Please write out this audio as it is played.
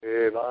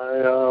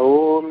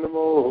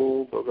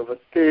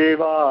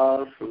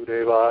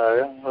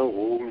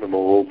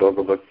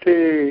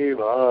Bhagavate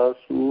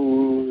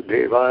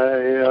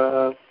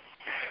Vasudevaya.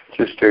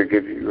 Just to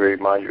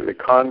remind you the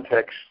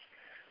context,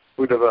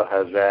 Uddhava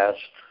has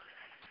asked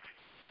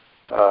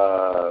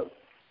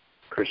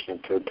Krishna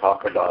to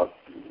talk about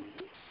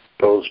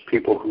those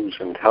people whose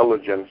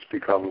intelligence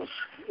becomes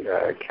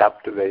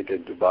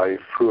captivated by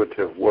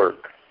fruitive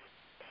work,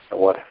 and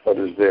what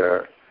is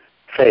their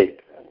fate.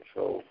 And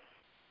so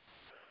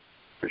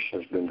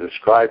Krishna's been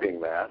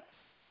describing that.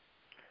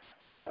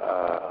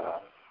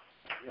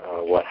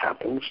 What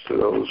happens to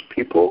those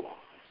people,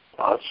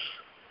 us.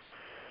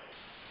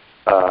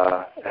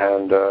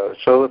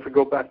 So if we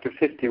go back to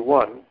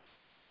 51,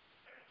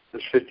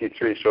 this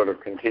 53 sort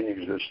of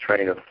continues this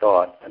train of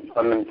thought. An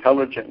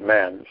unintelligent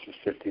man, this is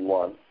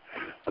 51,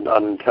 an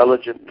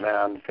unintelligent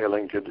man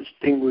failing to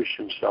distinguish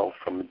himself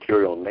from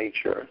material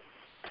nature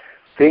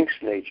thinks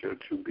nature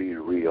to be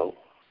real.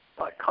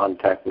 By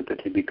contact with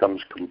it, he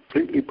becomes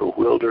completely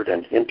bewildered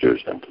and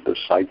enters into the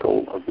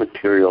cycle of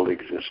material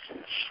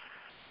existence.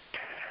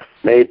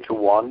 Made to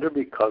wander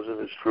because of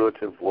his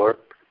fruitive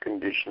work,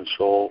 conditioned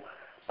soul,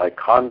 by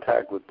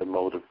contact with the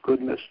mode of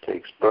goodness,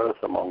 takes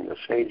birth among the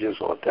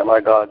sages or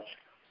demigods.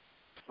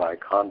 By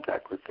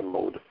contact with the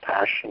mode of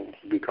passion,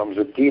 he becomes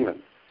a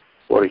demon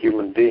or a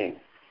human being.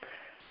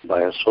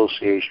 By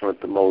association with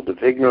the mode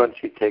of ignorance,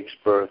 he takes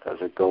birth as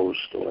a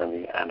ghost or in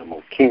the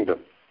animal kingdom.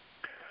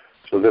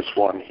 So this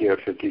one here,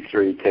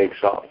 53,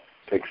 takes up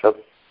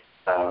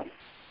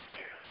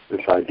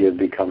this idea of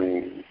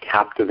becoming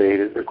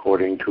captivated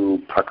according to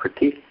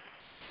Prakriti.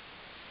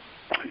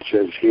 It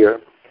says here,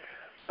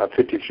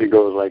 53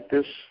 goes like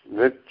this: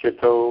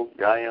 Nrityato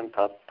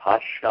gayantat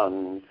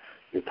pashan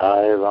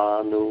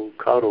yataivanu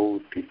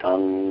karoti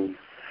tan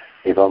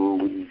evam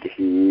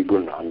buddhi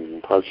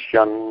gunan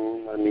pasyan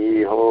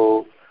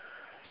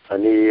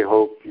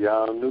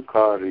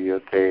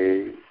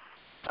anihopyanukaryate.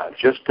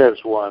 Just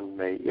as one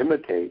may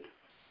imitate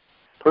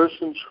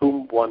persons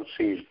whom one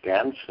sees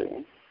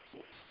dancing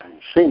and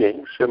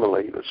singing,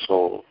 similarly the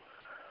soul,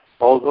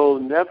 although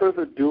never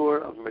the doer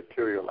of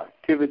material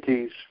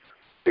activities,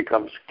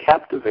 becomes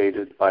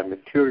captivated by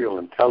material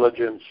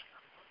intelligence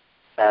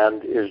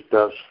and is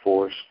thus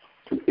forced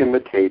to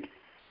imitate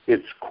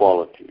its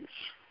qualities.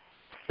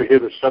 So here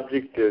the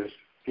subject is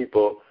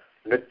people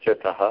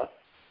nityataha,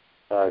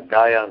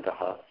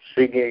 gayantaha,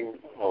 singing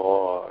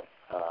or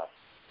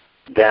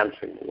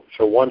dancing.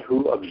 So one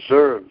who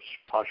observes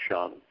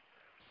pashan,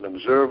 an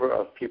observer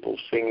of people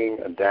singing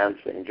and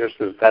dancing, just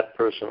as that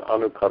person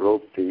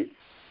anukaroti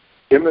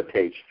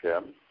imitates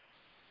them.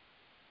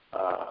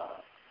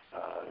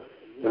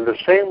 In the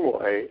same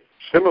way,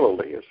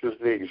 similarly, this is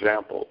the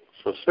example.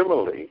 So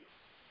similarly,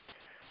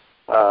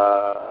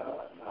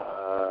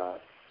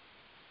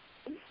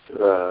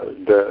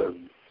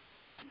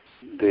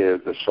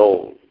 the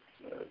soul,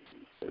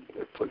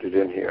 they put it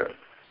in here,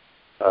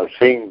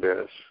 seeing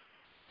this,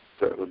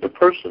 the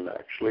person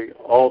actually,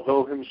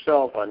 although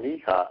himself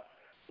aniha,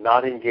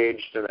 not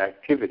engaged in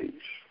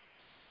activities,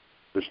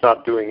 is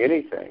not doing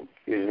anything,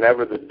 he's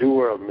never the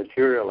doer of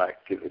material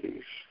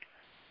activities,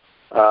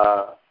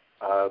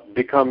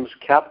 becomes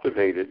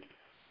captivated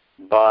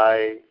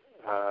by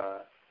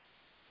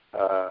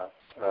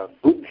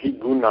buddhi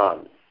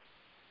gunan,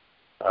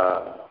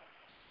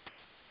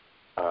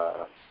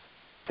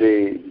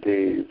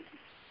 the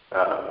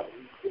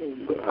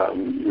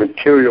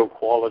material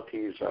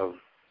qualities of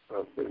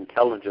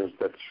intelligence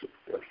that's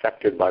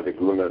affected by the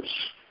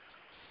gunas,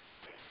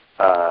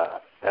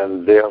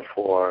 and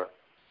therefore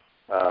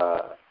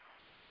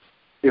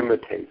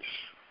imitates,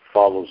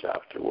 follows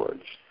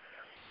afterwards.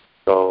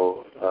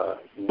 So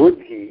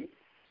buddhi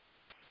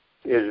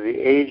is the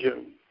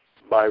agent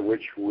by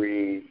which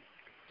we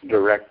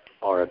direct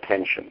our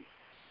attention.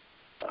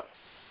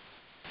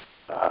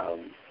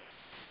 And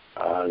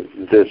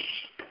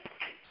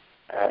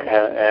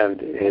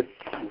it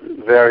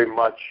very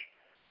much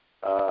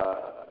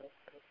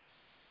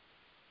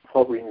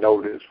what we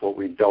notice, what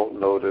we don't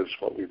notice,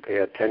 what we pay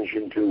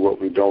attention to,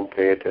 what we don't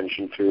pay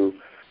attention to,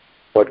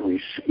 what we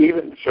see.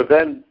 Even so,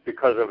 then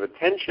because of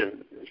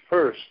attention is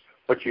first,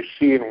 what you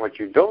see and what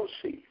you don't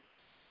see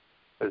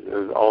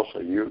is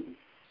also.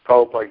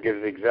 Prabhupada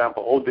gives an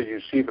example. Oh, did you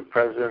see the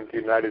President of the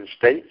United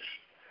States?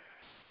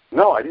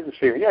 No, I didn't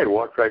see him. Yeah, he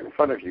walked right in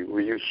front of you.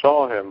 Well, you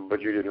saw him,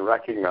 but you didn't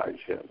recognize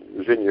him. It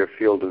was in your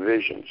field of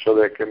vision. So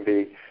there can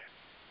be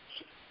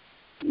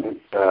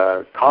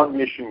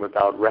cognition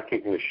without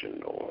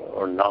recognition,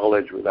 or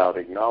knowledge without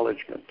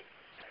acknowledgement.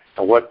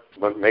 And what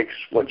makes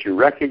what you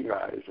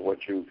recognize,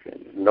 what you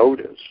can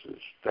notice,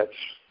 that's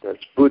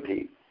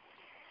buddhi.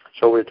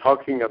 So we're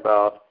talking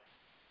about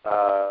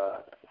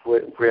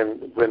when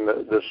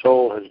the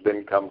soul has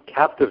become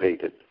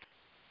captivated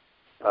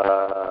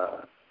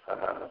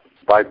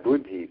by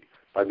buddhi,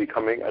 by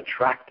becoming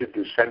attracted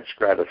to sense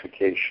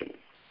gratification.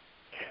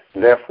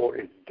 And therefore,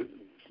 it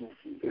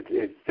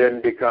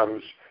then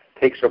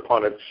takes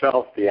upon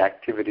itself the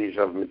activities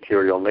of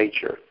material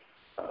nature.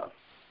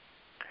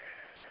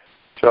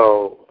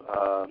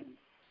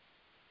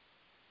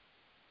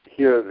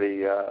 Here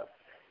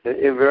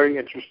very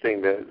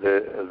interesting.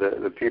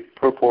 The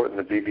purport in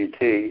the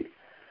BBT.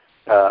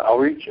 I'll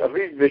read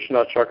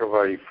Vishwanath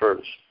Chakravarti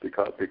first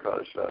because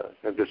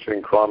this is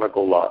in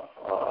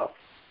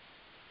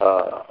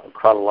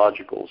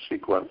chronological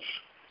sequence.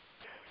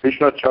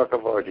 Vishwanath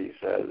Chakravarti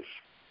says,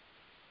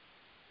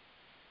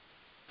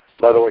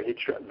 by the way,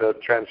 the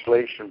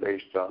translation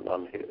based on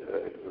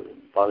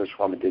Bhanu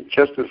Swami did,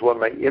 just as one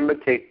may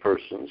imitate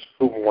persons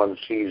whom one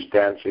sees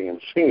dancing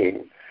and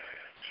singing,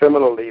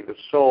 similarly the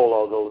soul,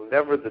 although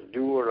never the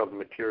doer of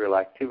material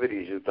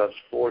activities, is thus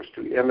forced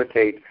to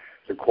imitate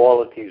the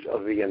qualities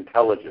of the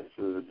intelligence,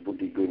 the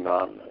buddhi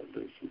gunan.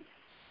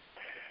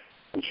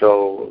 And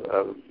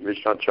so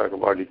Vishwanath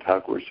Chakravarti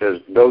Thakur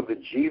says, though the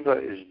jiva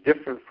is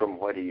different from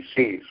what he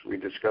sees, we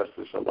discussed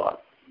this a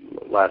lot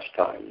last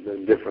time, the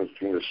difference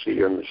between the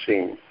seer and the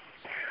seen.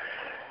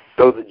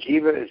 Though the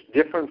jiva is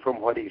different from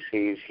what he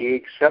sees, he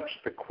accepts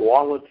the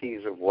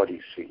qualities of what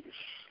he sees.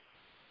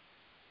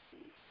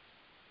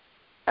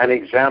 An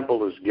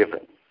example is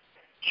given.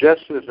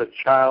 Just as a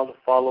child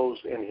follows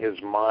in his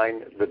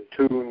mind the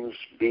tunes,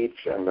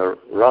 beats, and the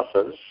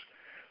rasas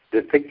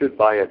depicted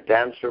by a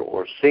dancer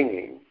or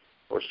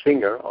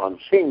singer on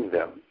seeing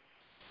them,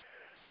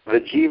 the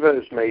jiva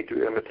is made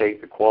to imitate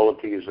the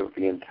qualities of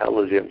the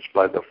intelligence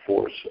by the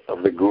force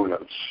of the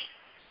gunas.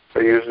 So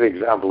here's the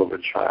example of a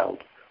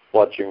child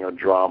watching a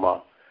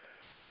drama,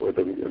 with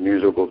a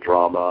musical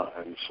drama,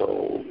 and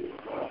so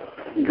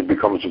he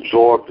becomes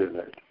absorbed in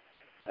it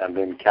and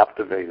then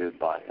captivated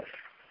by it.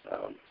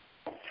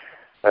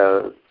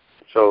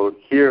 So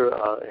here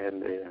in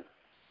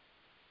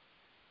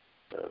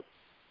the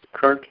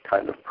current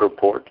kind of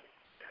purport,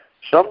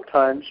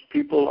 sometimes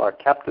people are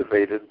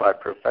captivated by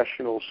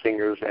professional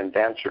singers and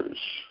dancers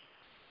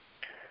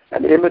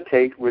and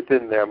imitate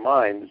within their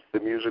minds the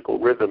musical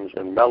rhythms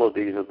and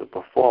melodies of the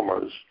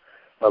performers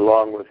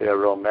along with their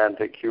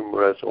romantic,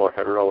 humorous, or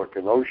heroic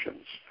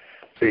emotions.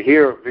 So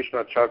here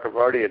Vishwanath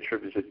Chakravarti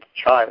attributes it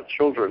to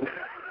children,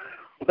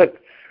 but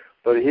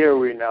here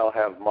we now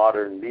have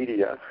modern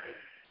media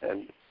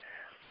and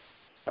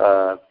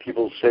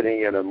people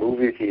sitting in a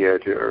movie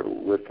theater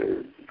with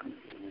the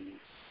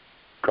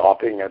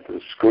gawping at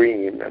the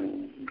screen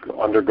and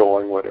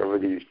undergoing whatever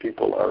these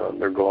people are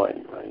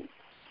undergoing, right?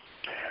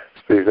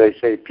 So they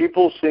say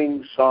people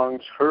sing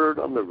songs heard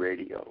on the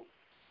radio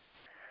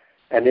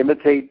and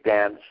imitate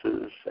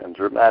dances and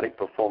dramatic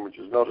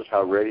performances. Notice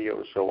how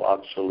radio is so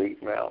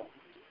obsolete now.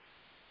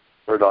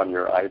 Heard on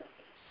your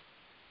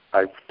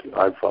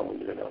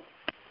iPhone, you know.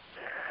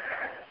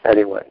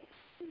 Anyway,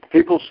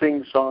 people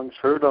sing songs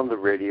heard on the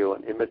radio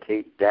and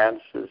imitate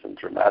dances and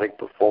dramatic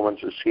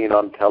performances seen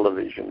on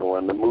television or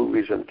in the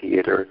movies and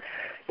theater,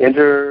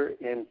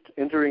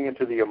 entering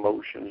into the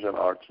emotions and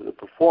arts of the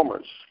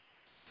performers.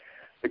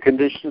 The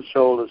conditioned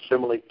soul is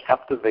similarly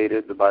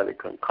captivated by the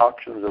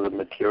concoctions of the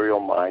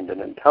material mind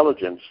and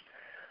intelligence,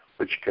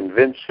 which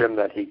convince him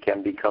that he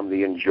can become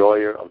the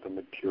enjoyer of the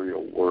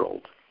material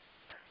world.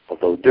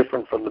 Although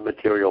different from the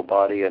material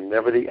body and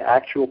never the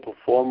actual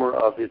performer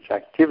of its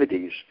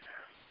activities,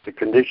 the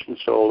conditioned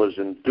soul is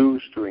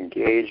induced to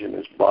engage in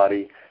his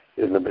body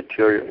in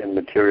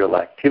material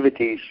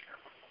activities,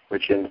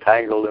 which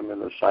entangle him in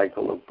the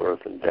cycle of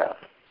birth and death.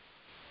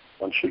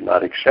 One should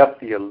not accept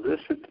the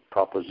illicit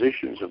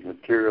propositions of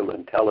material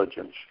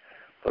intelligence,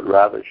 but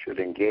rather should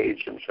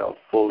engage himself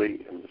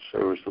fully in the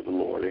service of the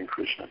Lord in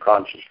Krishna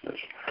consciousness.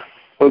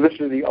 So this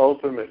is the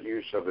ultimate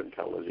use of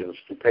intelligence,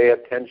 to pay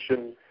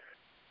attention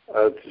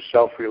to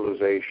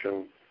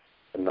self-realization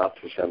and not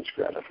to sense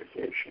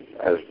gratification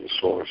as the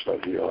source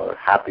of your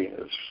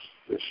happiness.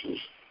 This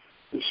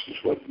is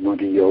what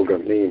Buddhi Yoga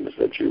means,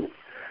 that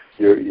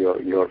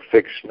you're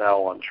fixed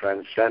now on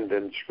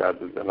transcendence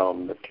rather than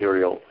on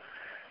material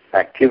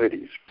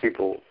activities.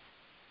 People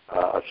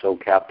are so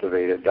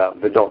captivated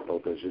that they don't know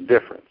there's a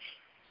difference.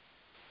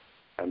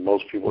 And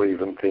most people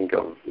even think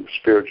of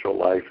spiritual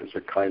life as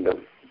a kind of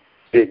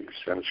big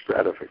sense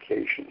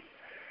gratification,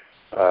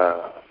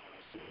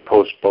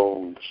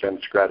 postponed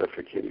sense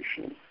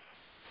gratification.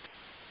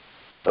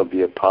 There'll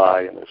be a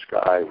pie in the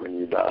sky when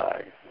you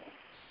die.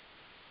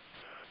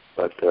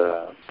 But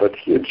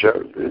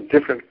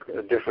different.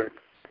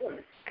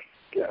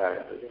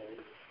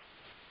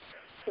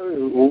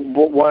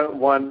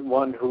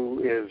 One who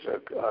is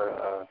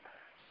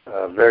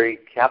very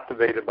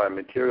captivated by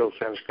material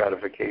sense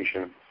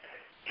gratification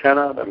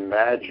cannot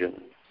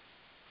imagine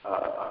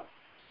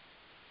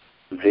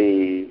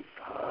the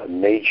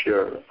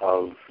nature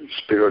of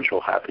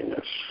spiritual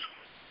happiness,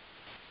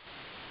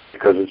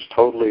 because it's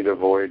totally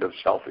devoid of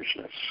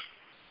selfishness.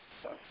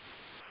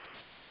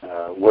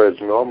 Whereas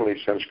normally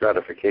sense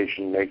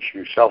gratification makes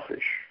you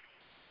selfish.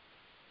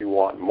 You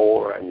want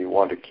more, and you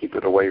want to keep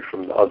it away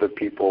from the other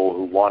people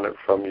who want it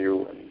from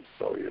you, and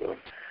so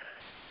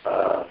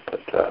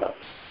but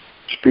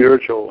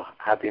spiritual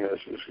happiness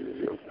is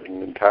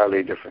an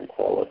entirely different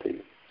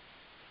quality.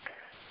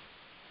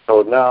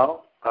 So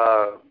now,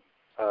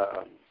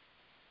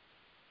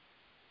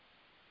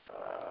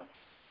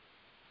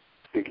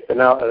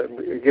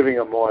 giving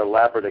a more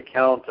elaborate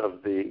account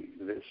of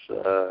this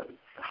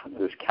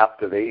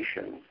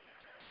captivation.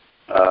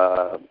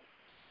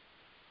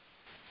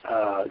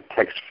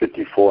 Text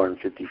 54 and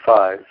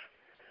 55.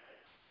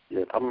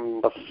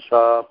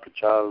 Yatambassa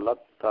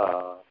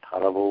prachalatta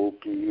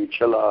taravopi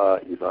chala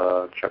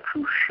iva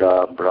chakshusha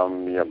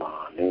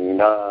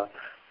brahmyamanena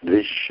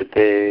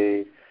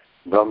drishyate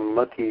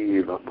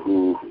brahmati vabhu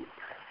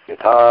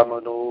yatha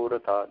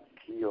manoratha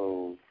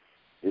dhiyo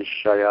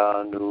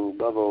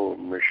Vishayanu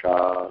Misha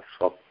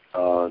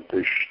Swapna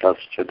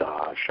Dishtascha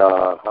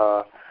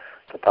Dashaha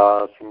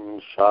Tata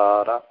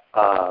Samsara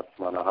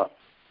Atmanaha.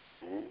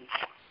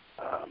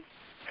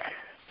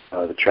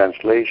 The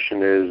translation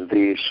is,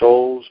 the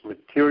soul's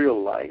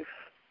material life,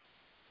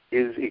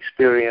 his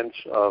experience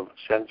of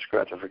sense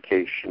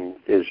gratification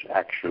is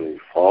actually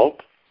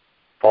false,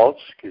 O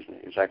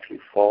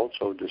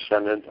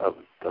descendant of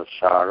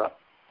Dasara.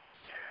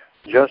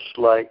 Just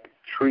like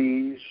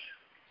trees'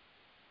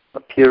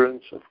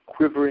 appearance of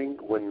quivering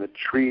when the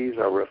trees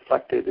are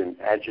reflected in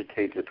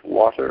agitated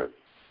water,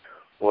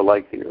 or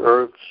like the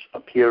earth's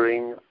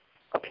appearance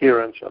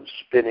of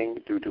spinning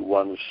due to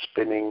one's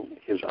spinning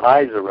his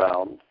eyes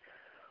around,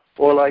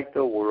 or like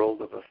the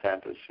world of a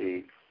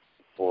fantasy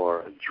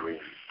or a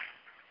dream.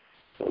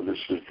 So this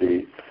is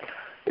the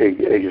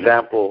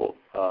example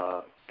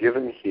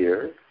given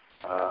here.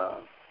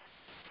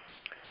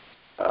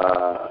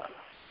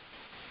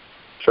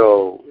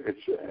 So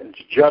it's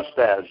just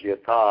as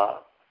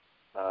yatha.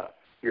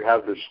 You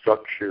have the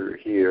structure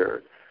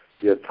here,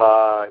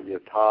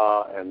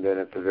 yatha, and then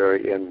at the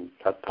very end,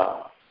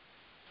 tata.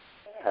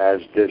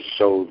 As this,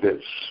 so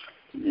this.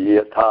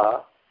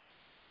 Yatha,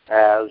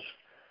 as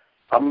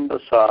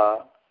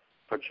ambasa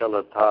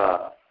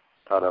pachalata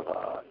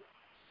tarava.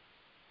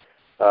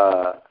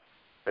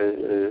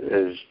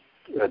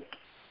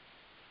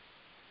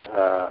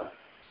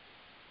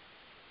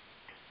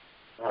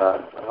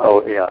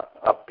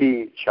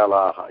 Api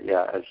chalaha.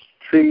 Yeah, as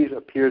trees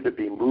appear to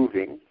be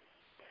moving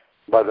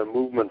by the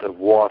movement of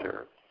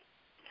water.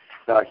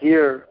 Now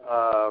here,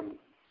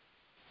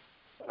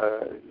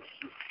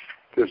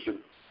 there's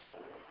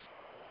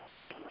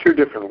two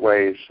different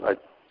ways I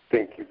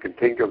think you can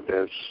think of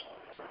this.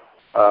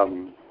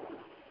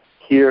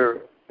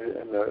 Here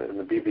in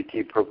the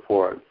BBT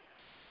purport,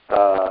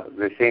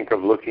 they think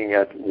of looking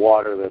at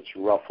water that's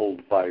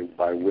ruffled by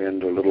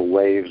wind or little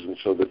waves, and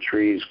so the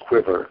trees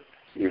quiver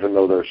even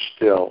though they're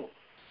still.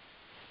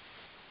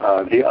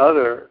 The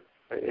other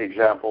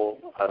example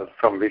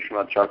from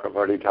Vishwanath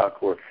Chakravarti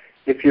Thakur,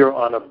 if you're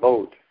on a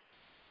boat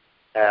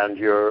and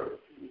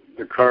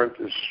the current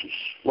is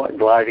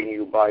gliding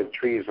you by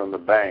trees on the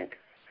bank,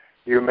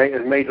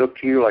 it may look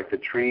to you like the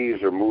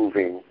trees are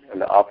moving in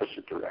the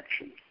opposite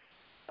direction.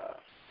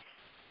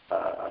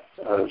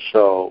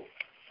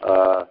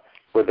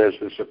 Where there's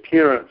this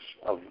appearance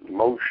of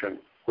motion,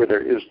 where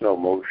there is no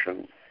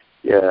motion,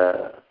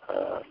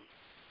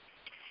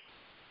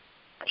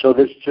 so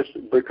this just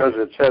because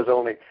it says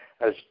only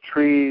as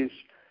trees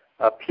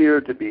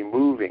appear to be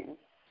moving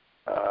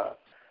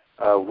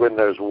when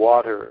there's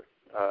water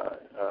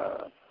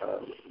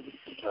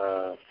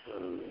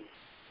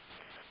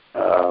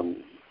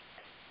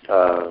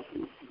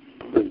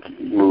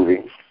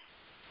moving,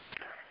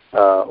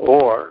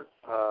 or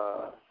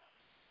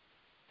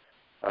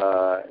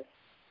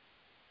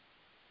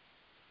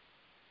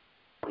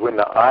when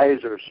the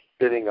eyes are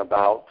spinning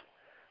about,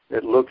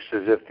 it looks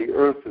as if the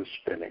earth is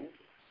spinning.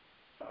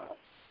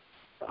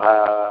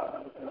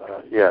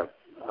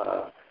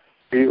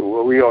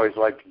 We always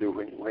like to do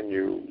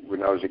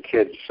when I was a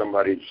kid,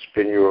 somebody'd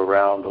spin you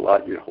around a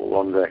lot. You'd hold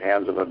on to the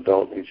hands of an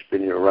adult and he'd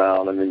spin you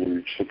around, and then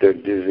you'd sit there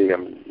dizzy,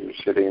 and you're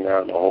sitting there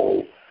and the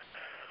whole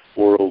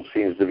world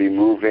seems to be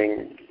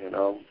moving,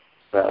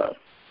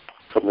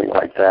 something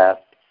like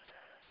that.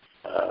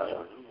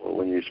 Or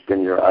when you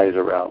spin your eyes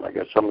around, I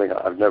guess something,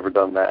 I've never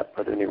done that,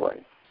 but anyway.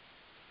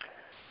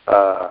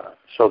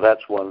 So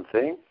that's one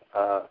thing.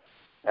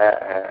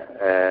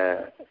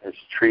 It's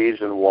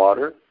trees and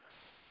water,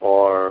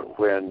 or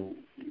when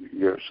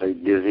you're, say,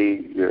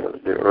 dizzy,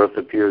 the earth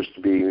appears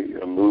to be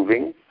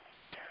moving.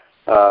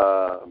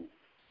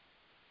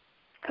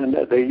 And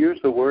they use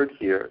the word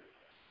here,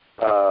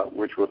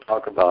 which we'll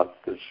talk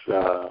about. This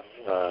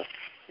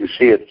you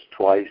see it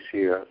twice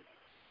here,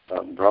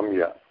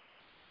 brahmya,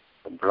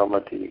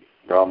 brahmati,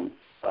 brahm,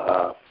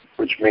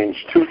 which means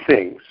two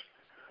things,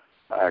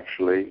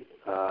 actually.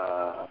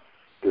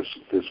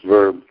 This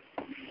verb,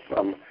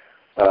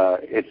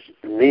 it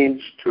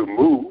means to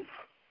move,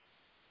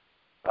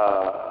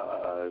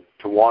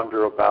 to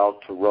wander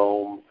about, to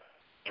roam,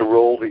 to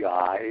roll the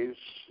eyes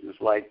is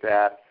like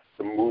that.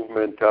 The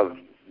movement of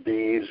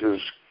bees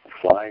is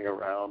flying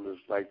around is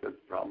like the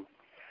drum.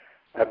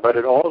 But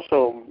it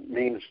also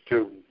means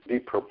to be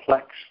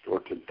perplexed or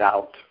to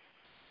doubt,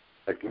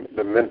 like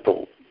the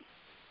mental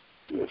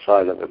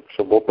side of it.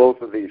 So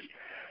both of these,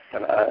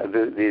 and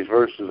these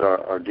verses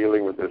are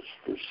dealing with this.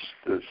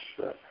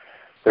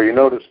 So you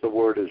notice the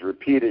word is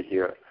repeated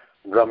here,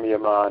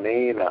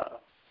 brahmyamanena,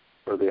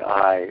 for the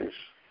eyes,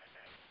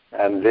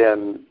 and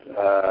then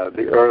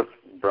the earth,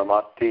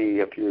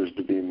 brahmati, appears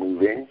to be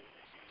moving.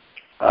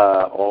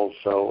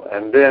 also.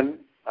 And then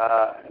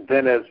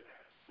as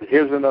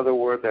here's another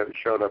word that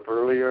showed up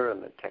earlier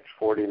in the text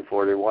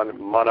 1441,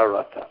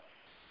 manarata,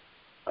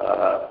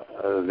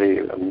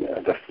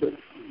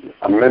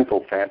 a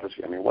mental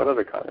fantasy. I mean, what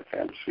other kind of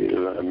fantasy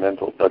is a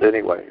mental? But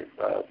anyway,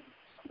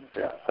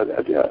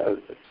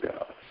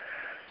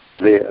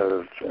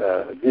 the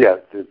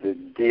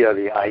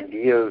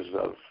ideas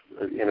of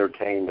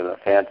entertained in a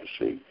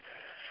fantasy.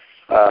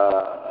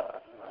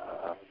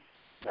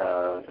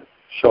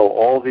 So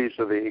all these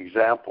are the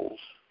examples.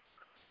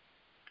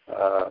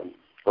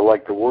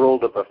 Like the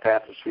world of a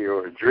fantasy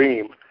or a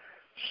dream.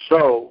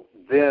 So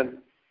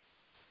then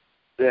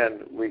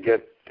we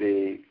get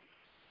the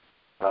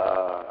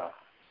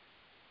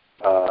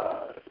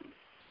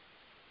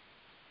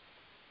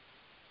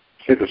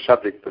see the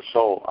subject, the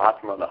soul,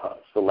 atmanaha,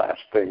 is the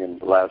last thing and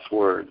the last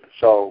word.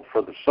 So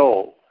for the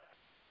soul,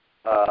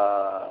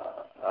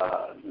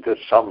 the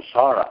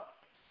samsara,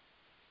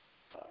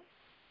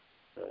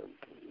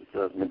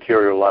 the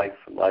material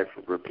life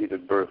of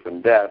repeated birth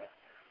and death,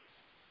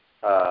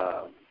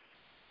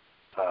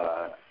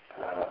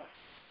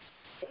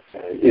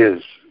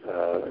 is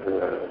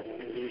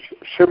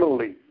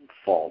similarly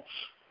false,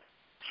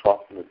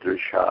 swapna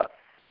drisha,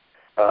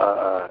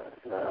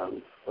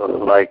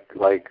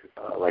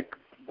 like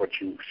what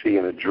you see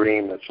in a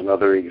dream. That's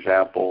another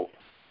example.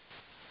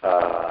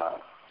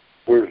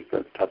 Where's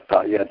the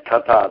tata? Yeah,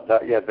 tata.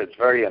 That's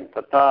very end.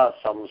 Tata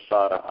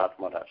samsara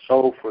atmana.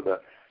 So for the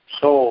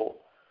soul,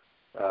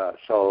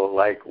 so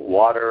like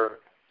water,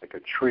 like a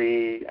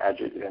tree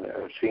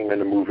seen in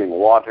the moving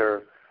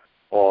water,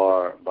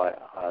 or by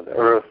the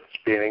earth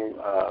spinning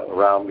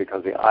around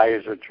because the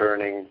eyes are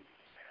turning,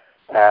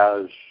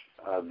 as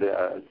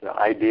the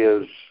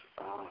ideas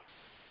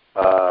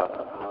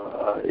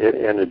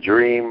in a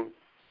dream,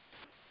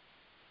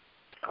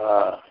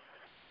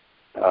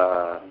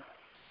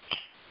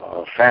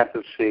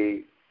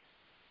 fantasy.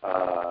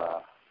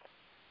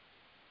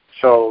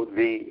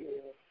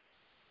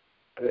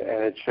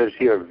 And it says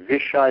here,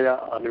 Vishaya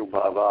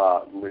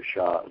Anubhava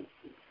Mrisha,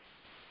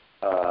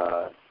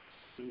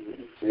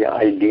 the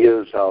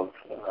ideas of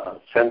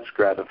sense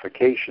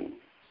gratification.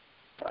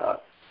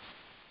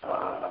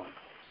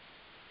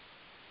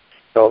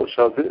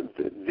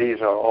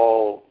 These are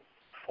all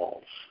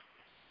false.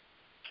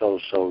 So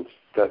is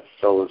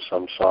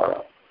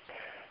samsara.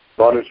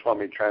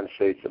 Madhuswami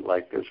translates it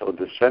like this: O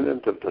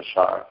descendant of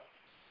Dasara,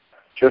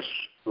 just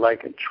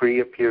like a tree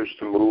appears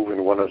to move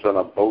and one is on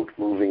a boat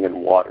moving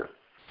in water.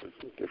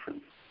 It's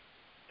different.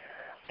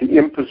 The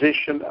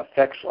imposition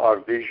affects our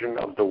vision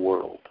of the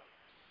world.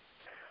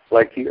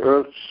 Like the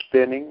earth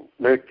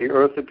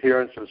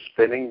appearance of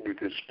spinning due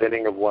to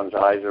spinning of one's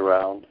eyes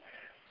around,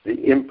 the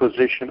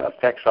imposition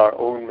affects our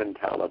own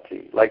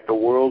mentality. Like the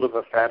world of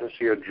a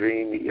fantasy or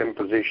dream, the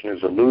imposition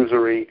is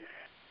illusory.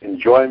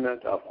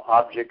 Enjoyment of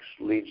objects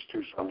leads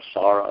to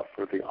samsara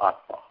for the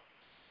atma.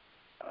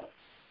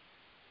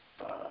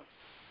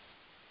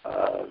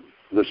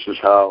 This is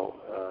how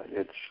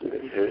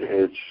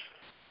it's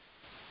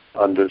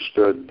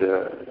understood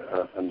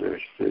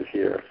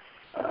here.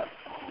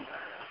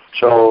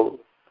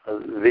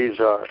 These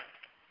are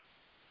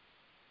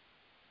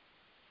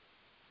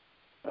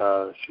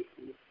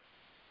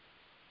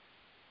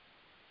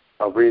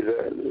I'll read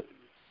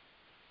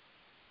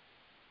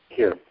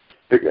here.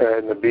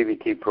 In the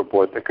BBT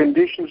purport, the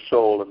conditioned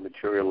soul of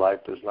material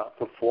life does not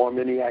perform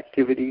any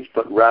activities,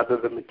 but rather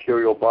the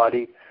material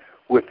body,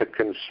 with the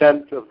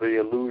consent of the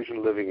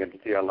illusion living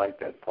entity. I like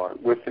that part.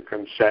 With the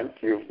consent,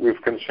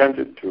 we've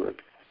consented to it.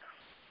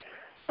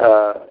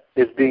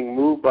 Is being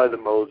moved by the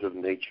modes of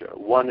nature.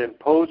 One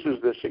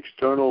imposes this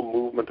external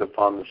movement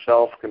upon the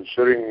self,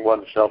 considering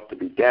oneself to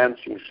be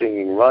dancing,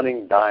 singing,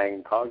 running,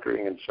 dying,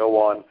 conquering, and so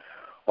on,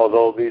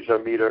 although these are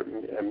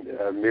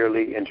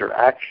merely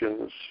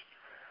interactions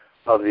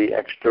of the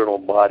external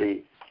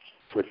body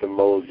with the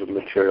modes of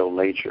material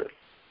nature.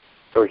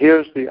 So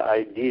here's the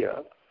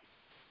idea.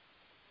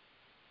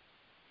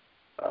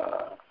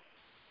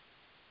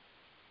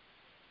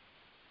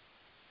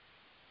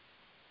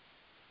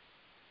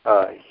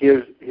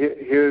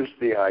 Here's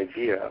the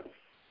idea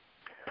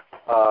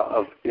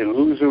of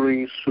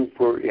illusory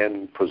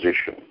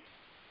superimposition.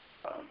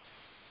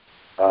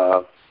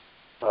 The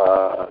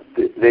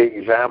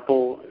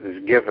example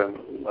is given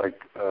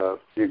like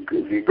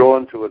you go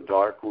into a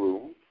dark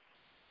room,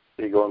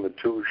 you go in the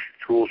tool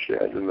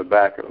shed in the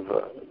back of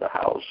the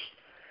house,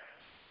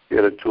 you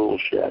get a tool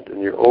shed,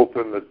 and you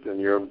open it,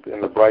 and you're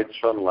in the bright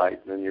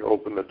sunlight, and then you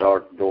open the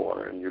dark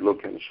door, and you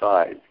look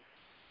inside.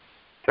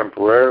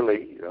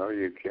 Temporarily,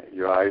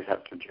 your eyes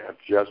have to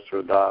adjust to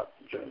a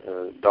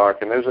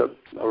dark, and there's a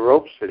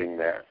rope sitting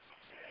there.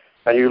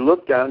 And you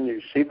look down, and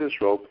you see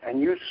this rope, and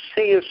you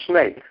see a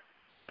snake.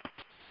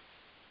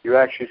 You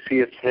actually see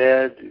its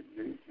head.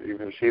 You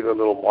can see the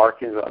little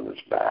markings on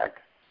its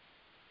back.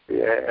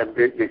 And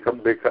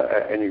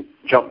you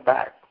jump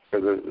back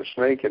because there's a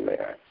snake in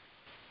there.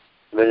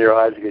 And then your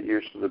eyes get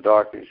used to the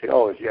dark, and you say,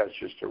 oh, yeah, it's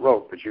just a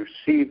rope. But you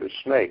see the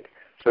snake.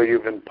 So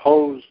you've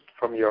imposed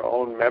from your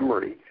own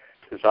memory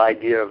this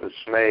idea of a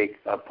snake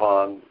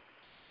upon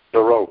the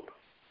rope.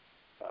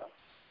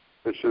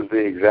 This is the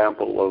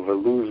example of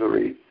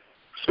illusory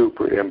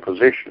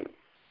superimposition.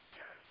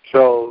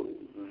 So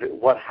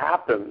what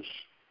happens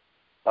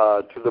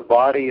to the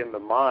body and the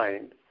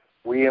mind,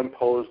 we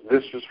impose,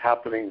 this is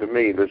happening to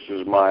me, this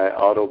is my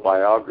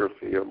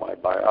autobiography or my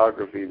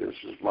biography, this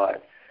is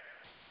what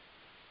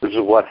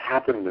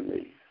happened to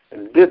me.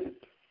 And it didn't.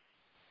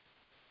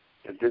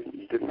 It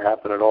didn't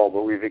happen at all,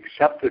 but we've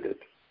accepted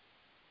it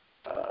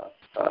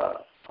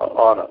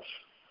on us.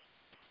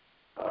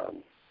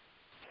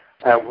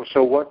 And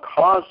so what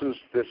causes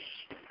this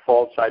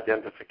false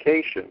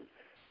identification,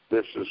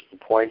 this is the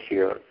point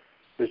here,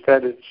 is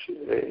that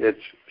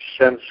it's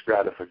sense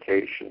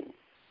gratification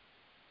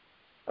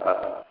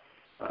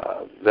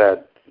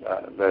that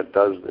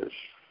does this.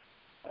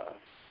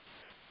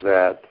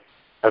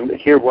 And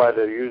here, why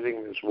they're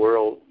using this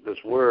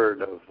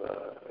word of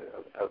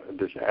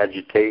this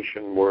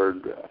agitation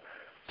word,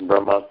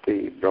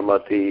 Brahmati,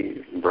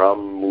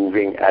 Brahm,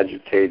 moving,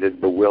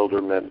 agitated,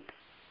 bewilderment,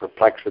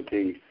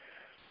 perplexity.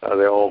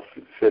 They all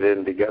fit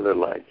in together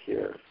like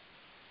here.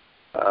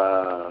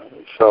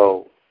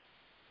 So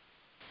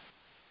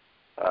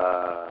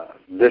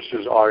this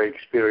is our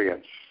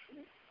experience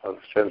of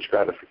sense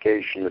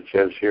gratification. It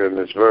says here in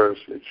this verse,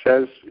 it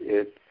says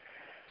it.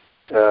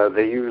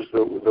 They use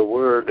the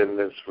word in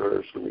this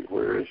verse.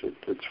 Where is it?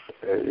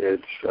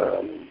 It's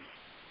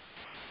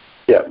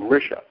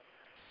mrisha.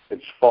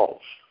 It's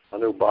false.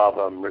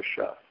 Anubhava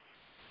mrisha.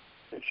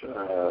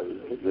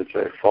 It's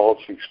a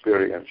false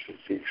experience.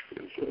 It's the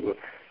experience.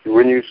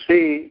 When you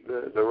see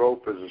the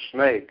rope as a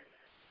snake,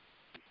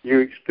 you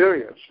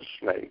experience a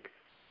snake,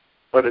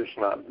 but it's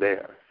not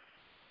there.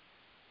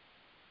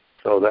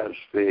 So that's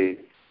the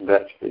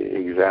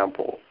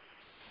example.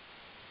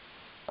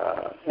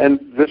 And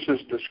this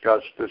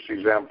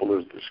example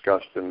is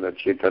discussed in the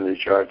Chaitanya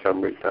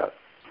Charitamrita,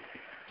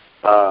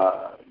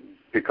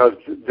 because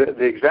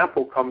the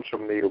example comes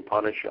from the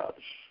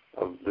Upanishads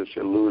of this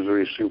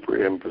illusory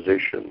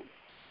superimposition.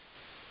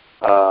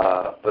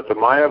 But the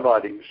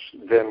Mayavadis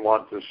then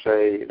want to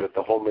say that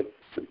the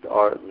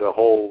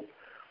whole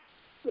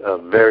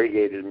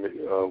variegated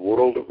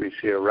world that we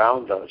see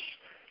around us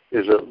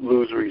is an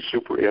illusory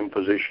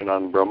superimposition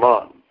on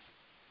Brahman.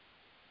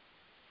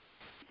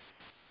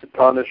 The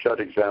Upanishad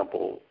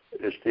example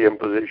is the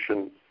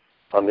imposition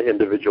on the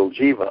individual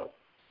jiva.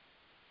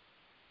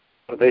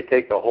 But they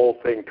take the whole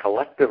thing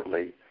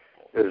collectively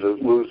as an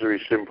illusory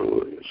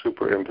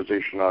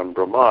superimposition on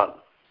Brahman.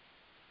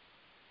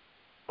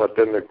 But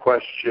then the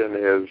question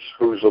is,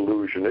 whose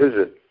illusion is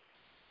it?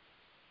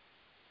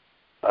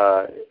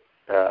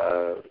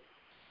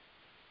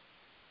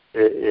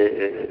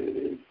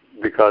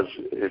 Because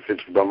if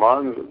it's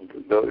Brahman,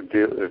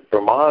 if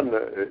Brahman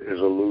is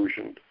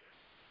illusioned,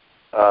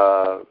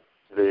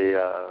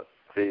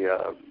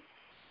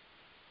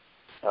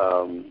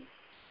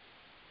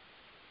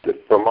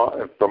 if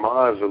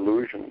Brahma is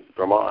illusion,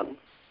 Brahman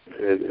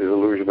is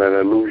illusion, and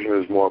illusion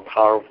is more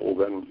powerful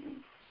than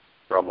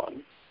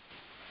Brahman.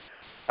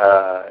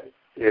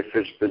 If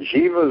it's the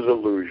jiva's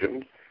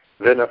illusion,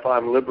 then if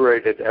I'm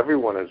liberated,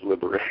 everyone is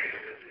liberated.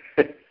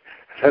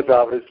 That's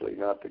obviously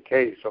not the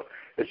case. So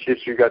it's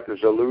just you got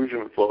this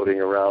illusion floating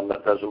around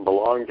that doesn't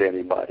belong to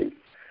anybody.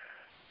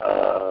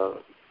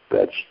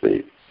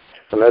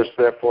 Unless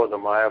therefore the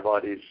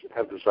Mayavadis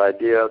have this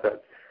idea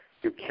that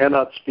you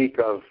cannot speak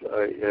of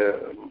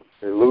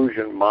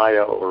illusion,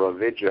 Maya, or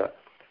avidya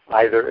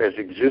either as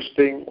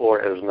existing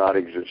or as not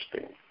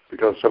existing,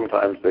 because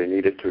sometimes they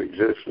need it to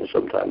exist and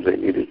sometimes they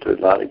need it to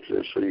not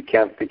exist. So you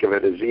can't think of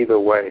it as either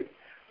way.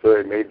 So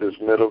they made this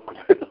middle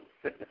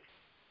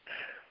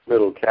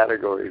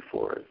category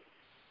for it.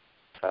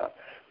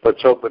 But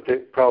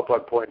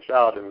Prabhupada points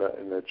out in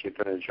the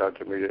Chaitanya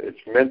Charitamrita,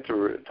 it's meant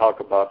to talk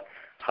about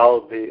how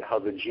the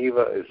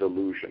jiva is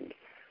illusioned,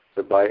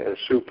 that by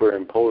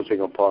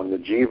superimposing upon the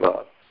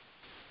jiva,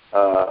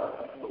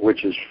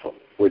 which is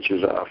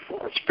a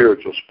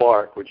spiritual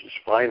spark, which is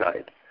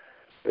finite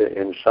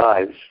in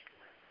size,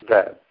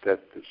 that this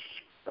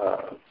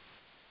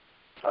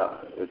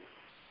it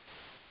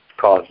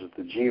causes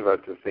the jiva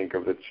to think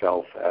of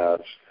itself as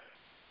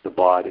the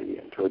body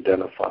and to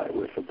identify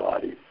with the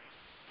body.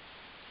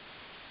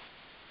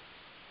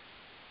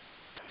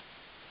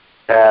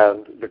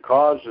 And the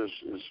cause is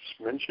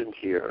mentioned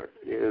here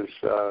is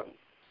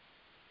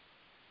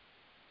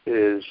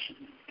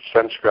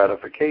sense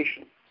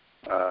gratification,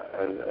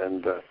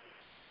 and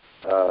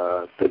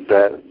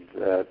that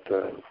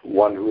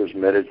one who is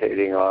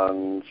meditating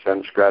on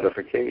sense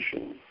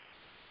gratification,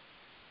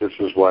 this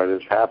is why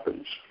this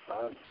happens.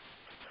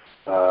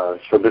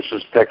 So this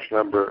is text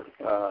number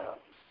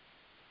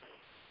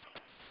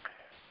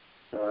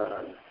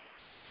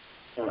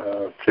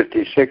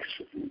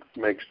 56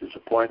 makes this a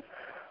point.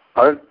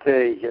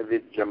 Arte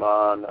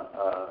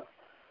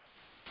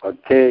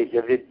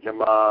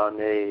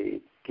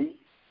yavidyamane-ti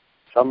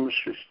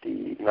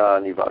samshushti na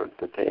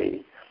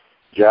nivartate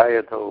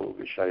jayato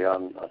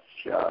vishayan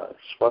asya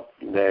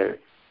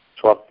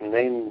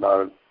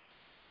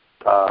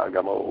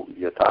swapnenartagamo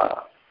yata.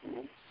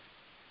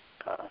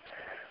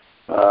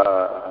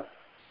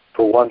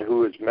 For one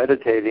who is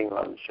meditating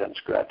on sense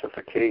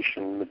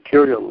gratification,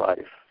 material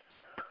life,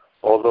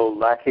 although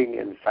lacking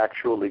in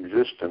factual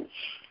existence,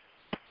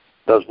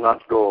 does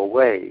not go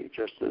away,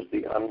 just as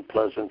the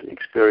unpleasant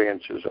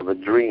experiences of a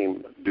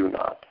dream do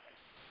not.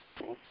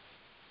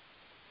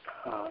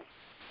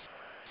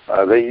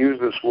 They use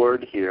this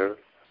word here,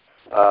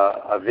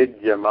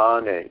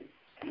 avidyamane,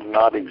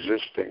 not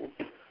existing.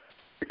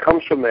 It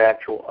comes from the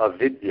actual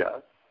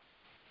avidya,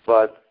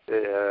 but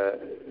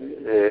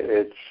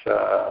it's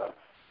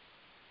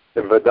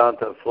in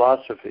Vedanta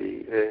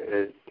philosophy,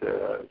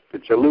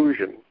 it's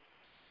illusion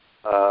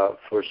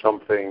for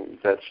something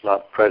that's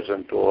not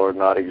present or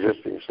not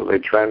existing. So they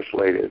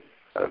translate it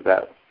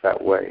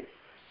that way.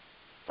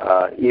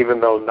 Even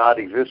though not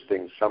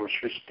existing, some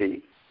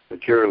shristi,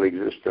 material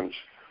existence,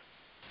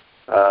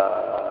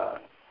 the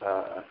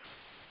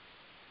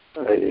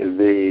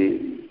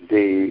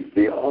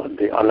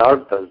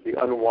anarthas, the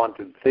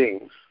unwanted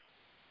things,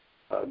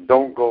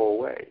 don't go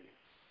away.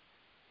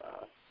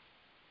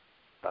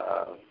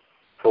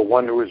 For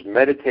one who is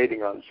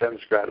meditating on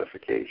sense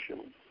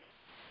gratification,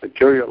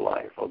 material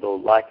life, although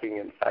lacking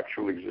in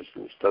factual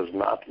existence, does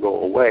not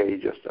go away,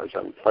 just as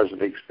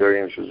unpleasant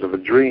experiences of a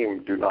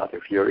dream do not.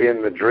 If you're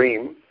in the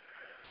dream,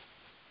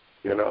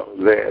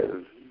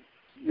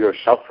 you're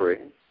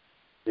suffering.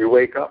 You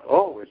wake up,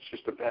 oh, it's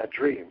just a bad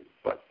dream.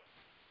 But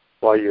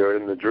while you're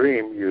in the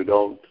dream, you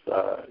don't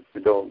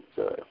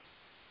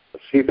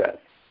see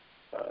that.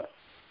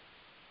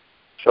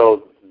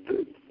 So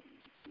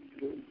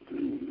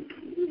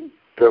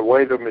the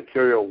way the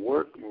material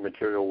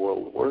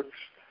world works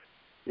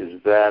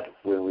is that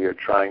when we are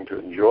trying to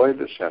enjoy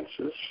the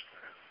senses,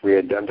 we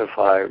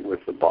identify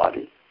with the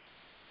body,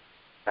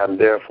 and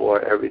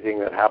therefore everything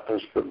that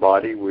happens to the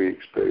body we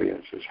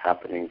experience is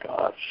happening to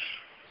us.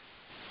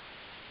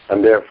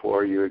 And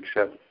therefore you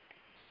accept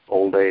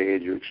old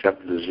age, you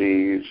accept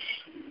disease,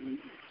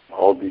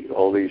 all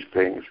these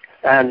things,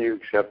 and you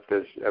accept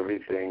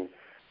everything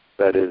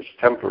that is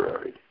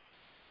temporary.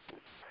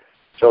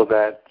 So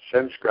that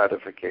sense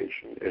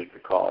gratification is the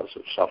cause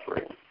of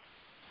suffering.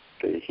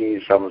 He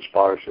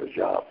samsparsa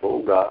ja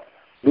bhoga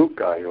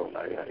dukkha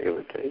yonaya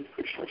evate,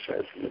 Krishna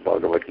says in the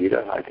Bhagavad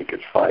Gita, I think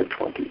it's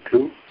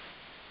 5:22.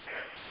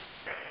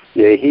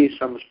 Yehi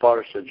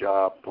samsparsa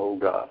ja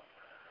bhoga.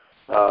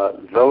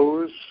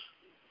 Those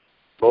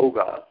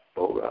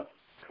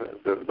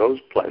those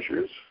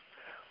pleasures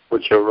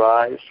which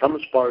arise,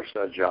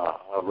 samsparsa ja,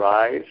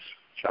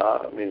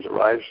 ja means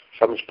arise,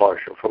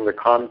 samsparsha, from the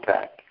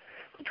contact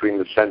between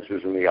the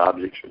senses and the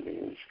objects, it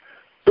means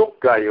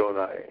dukkha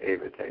yonaya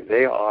evate.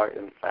 They are,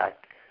 in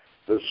fact,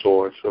 the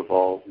source of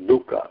all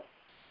dukkha,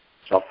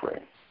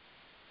 suffering.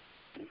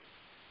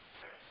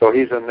 So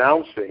he's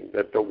announcing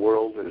that the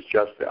world is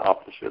just the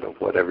opposite of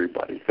what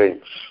everybody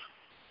thinks.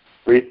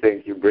 We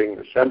think you bring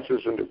the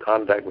senses into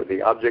contact with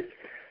the object,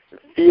 it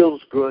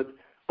feels good,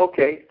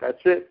 okay,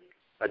 that's it.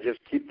 I just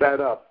keep that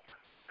up.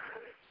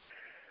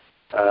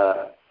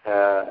 But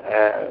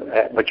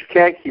you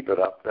can't keep it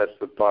up, that's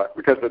the part,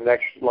 because the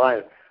next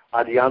line,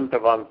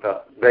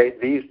 adyantavanta,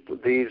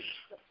 these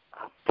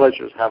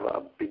pleasures have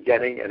a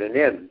beginning and an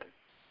end.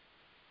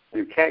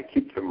 You can't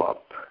keep them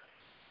up.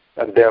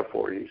 And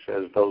therefore, he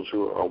says, those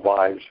who are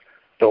wise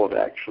don't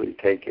actually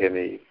take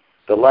any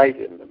delight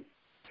in them.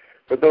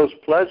 But those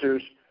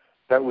pleasures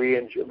that we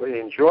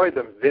enjoy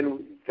them,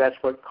 then that's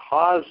what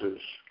causes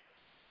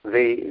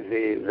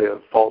the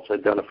false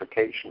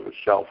identification of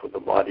self with the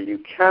body. You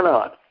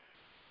cannot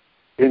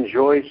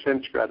enjoy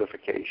sense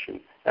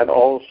gratification and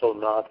also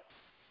not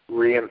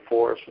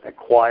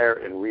acquire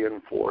and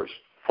reinforce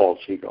false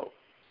ego.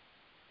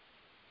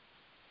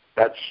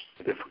 That's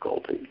the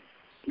difficulty.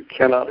 You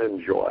cannot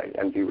enjoy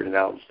and be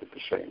renounced at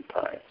the same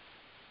time.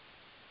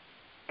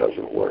 It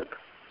doesn't work.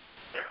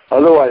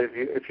 Otherwise,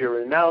 if you're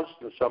renounced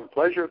and some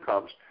pleasure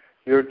comes,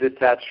 you're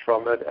detached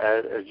from it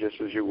as just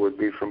as you would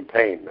be from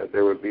pain.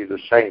 They would be the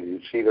same.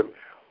 You'd see them.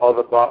 All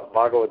the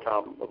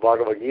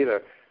Bhagavad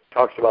Gita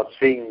talks about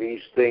seeing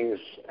these things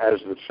as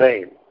the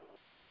same.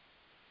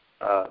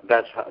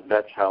 That's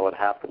how it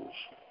happens.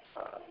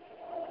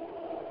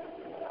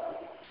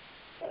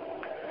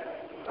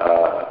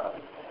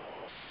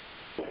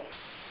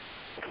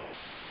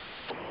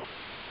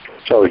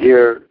 So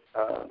here,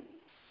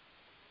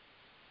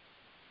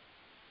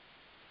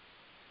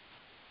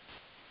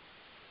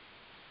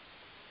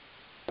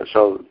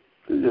 so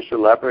just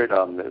elaborate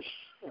on this.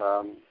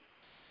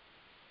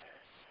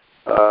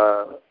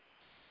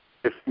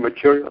 If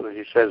material,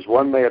 he says,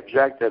 one may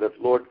object that if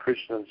Lord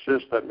Krishna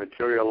insists that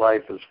material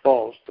life is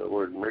false, the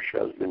word mrisha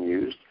has been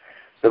used,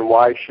 then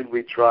why should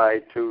we try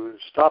to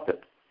stop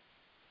it?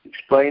 He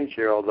explains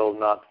here, although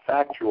not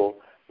factual,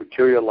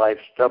 material life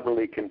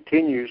stubbornly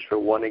continues for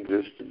one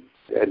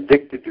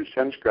addicted to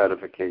sense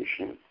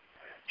gratification,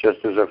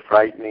 just as a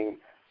frightening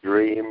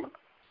dream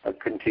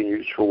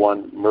continues for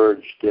one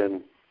merged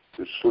in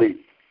to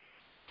sleep.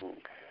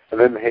 And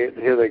then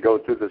here they go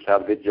through this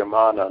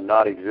avidyamana,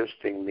 not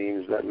existing,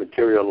 means that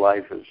material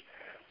life is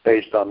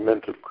based on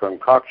mental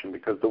concoction,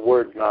 because the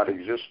word not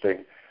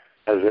existing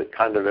has it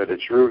kind of at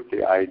its root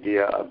the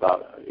idea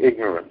about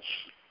ignorance.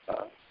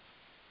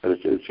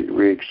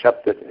 We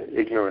accept it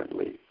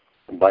ignorantly,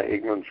 and by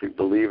ignorance we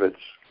believe it's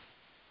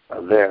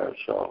there.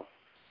 So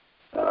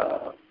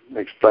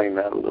explain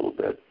that a little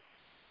bit.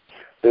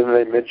 Then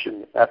they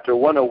mention, after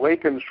one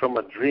awakens from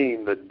a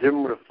dream, the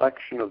dim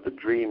reflection of the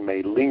dream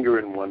may linger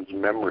in one's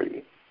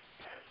memory.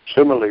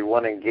 Similarly,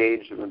 one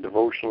engaged in the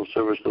devotional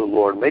service to the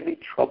Lord may be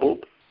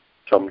troubled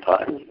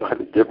sometimes by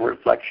the dim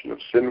reflection of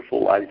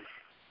sinful life.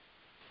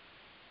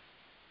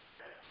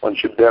 One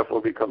should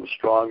therefore become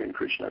strong in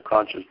Krishna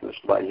consciousness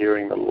by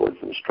hearing the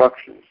Lord's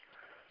instructions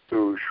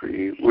through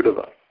Sri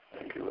Uddhava.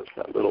 Thank you. That's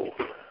that little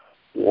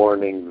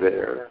warning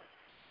there.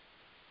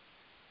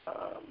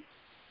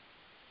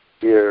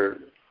 Here,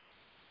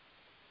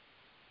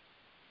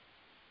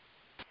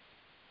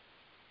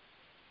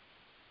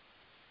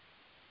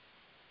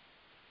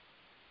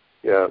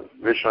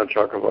 Vishnu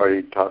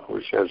Chakravarti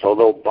Thakur says,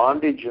 although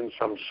bondage in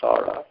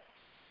samsara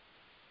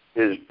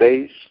is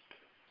based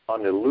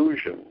on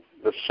illusion,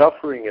 the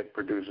suffering it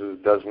produces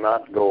does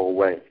not go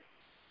away.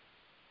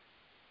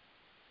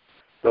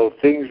 Though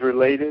things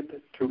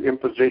related to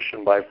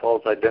imposition by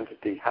false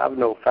identity have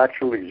no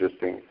factual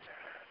existing,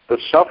 the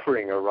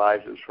suffering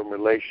arises from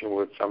relation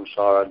with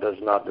samsara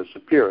does not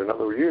disappear. In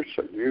other words,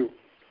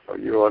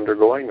 you're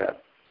undergoing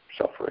that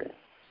suffering.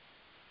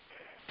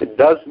 It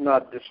does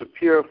not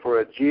disappear for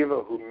a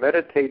jiva who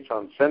meditates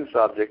on sense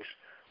objects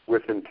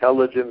with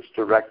intelligence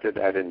directed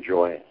at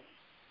enjoying.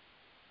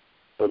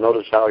 So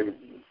notice how you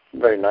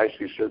very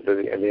nicely said that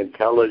the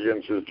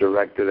intelligence is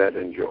directed at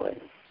enjoying.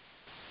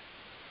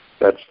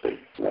 That's the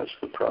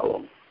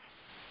problem.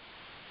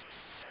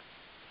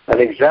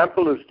 An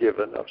example is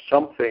given of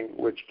something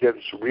which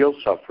gives real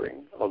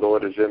suffering, although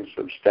it is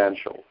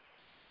insubstantial.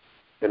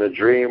 In a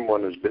dream,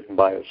 one is bitten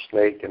by a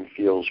snake and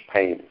feels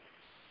pain.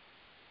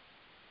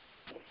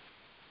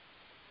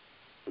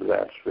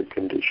 That's the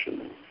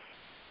condition.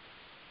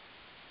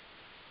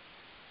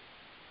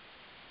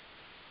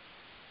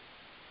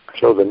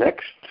 So the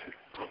next,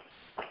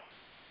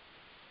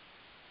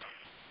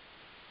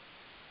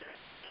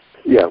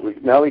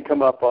 now we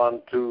come up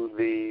onto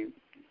the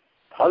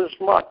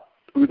Tasmat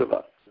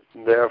Uddhava.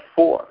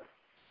 Therefore,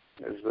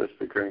 is this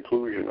the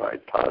conclusion,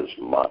 right?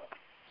 Tasmat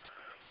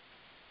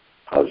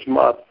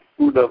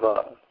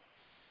Uddhava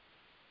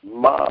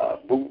Ma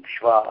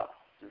Bhukshva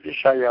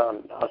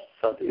Vishayan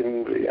Asad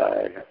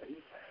Indriyaya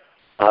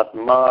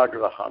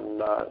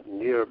Atmagrahana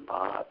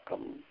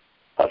Nirbhatam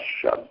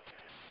Ashad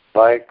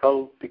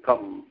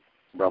Vaikalpikam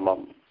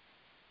Brahmam.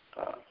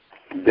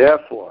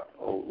 Therefore,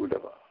 O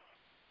Uddhava,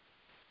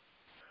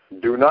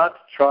 do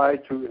not try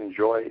to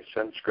enjoy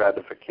sense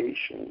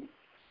gratification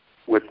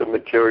with the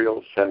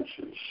material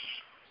senses.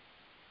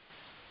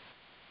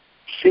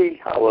 See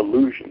how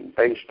illusion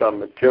based on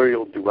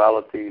material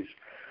dualities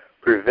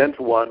prevent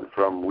one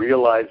from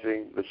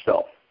realizing the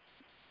self.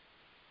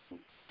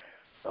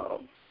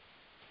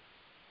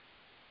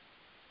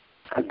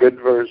 A good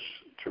verse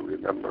to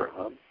remember,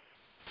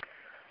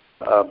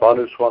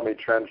 Bhanu Swami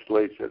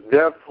translates it,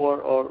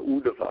 therefore, O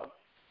Uddhava,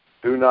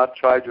 do not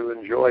try to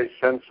enjoy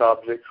sense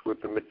objects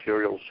with the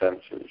material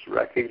senses.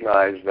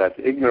 Recognize that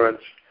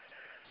ignorance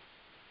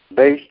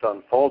based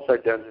on false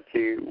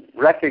identity,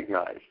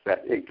 recognize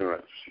that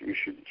ignorance. You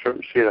should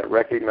see that,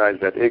 recognize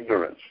that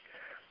ignorance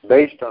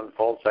based on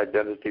false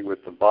identity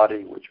with the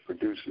body, which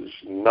produces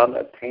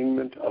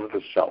non-attainment of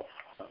the self.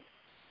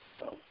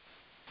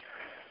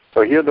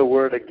 So here the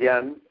word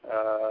again,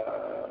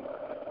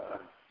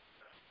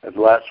 the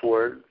last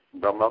word,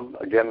 Brahman,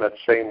 again that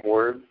same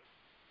word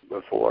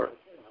before.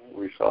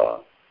 We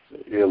saw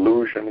the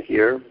illusion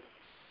here,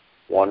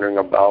 wandering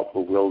about,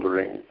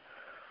 bewildering,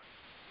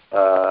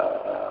 and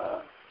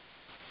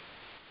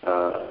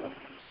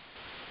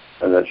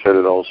I said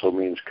it also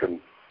means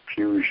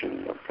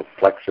confusion, or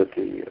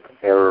perplexity,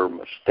 error,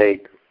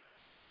 mistake.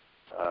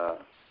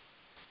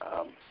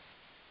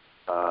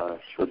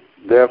 So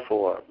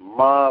therefore,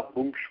 ma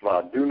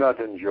bhukshva, do not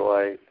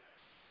enjoy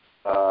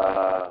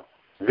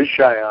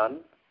vishayan.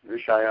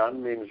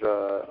 Vishayan means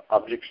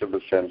objects of the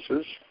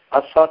senses.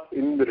 Asat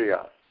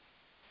indriya,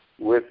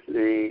 with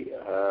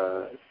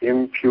the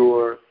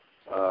impure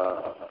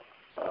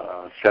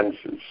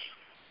senses,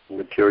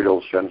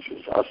 material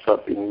senses.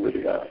 Asat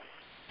indriya.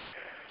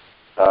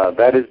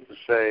 That is to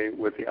say,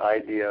 with the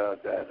idea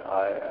that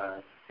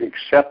I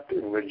accept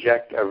and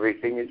reject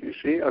everything that you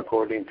see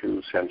according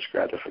to sense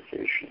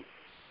gratification.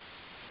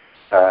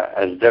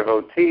 As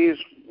devotees,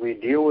 we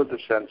deal with the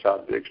sense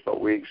objects, but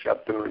we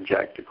accept and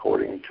reject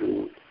according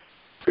to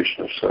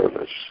Krishna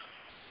service.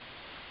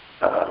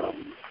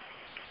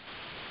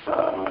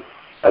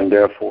 And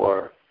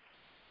therefore,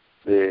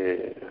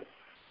 the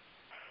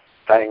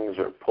fangs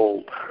are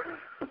pulled.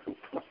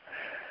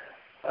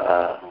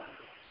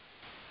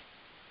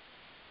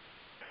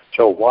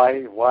 So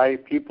why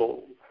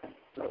people...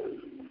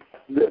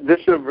 this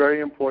is a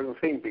very important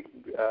thing.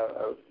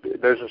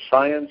 There's a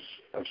science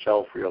of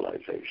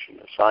self-realization,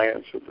 a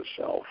science of the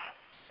self.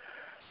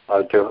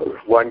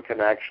 one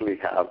can actually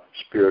have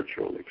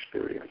spiritual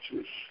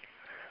experiences.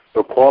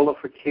 The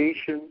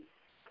qualification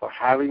for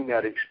having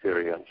that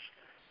experience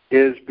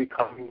is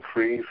becoming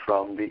free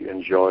from the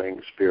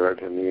enjoying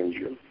spirit and the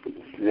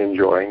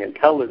enjoying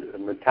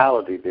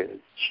mentality, the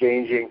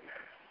changing,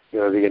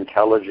 the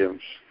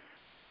intelligence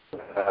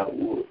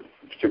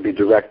to be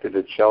directed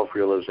at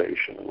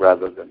self-realization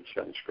rather than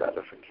sense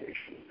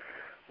gratification.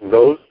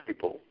 Those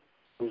people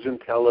whose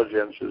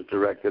intelligence is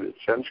directed at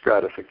sense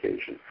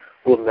gratification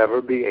will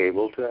never be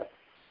able to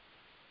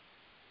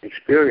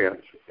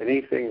experience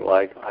anything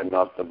like I'm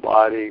not the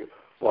body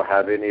or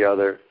have any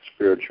other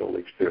spiritual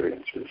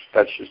experiences.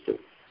 That's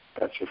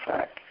a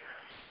fact.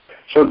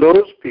 So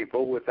those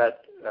people with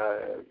that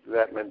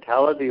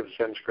mentality of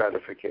sense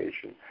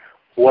gratification,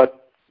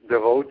 what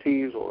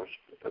devotees or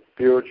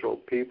spiritual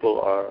people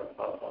are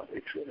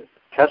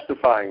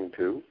testifying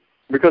to,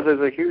 because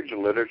there's a huge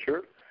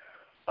literature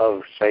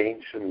of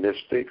saints and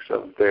mystics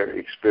of their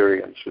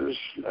experiences,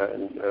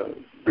 and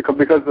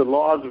because the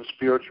laws of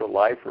spiritual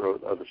life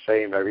are the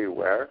same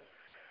everywhere,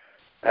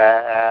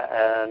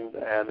 and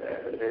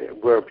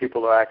where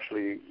people are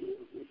actually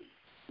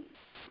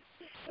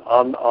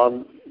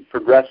on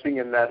progressing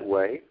in that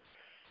way,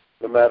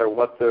 no matter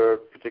what their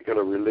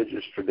particular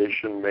religious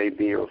tradition may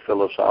be or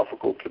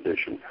philosophical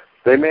tradition,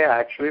 they may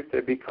actually, if they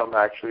become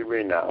actually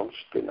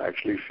renounced and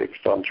actually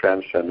fixed on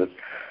transcendence,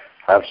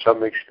 have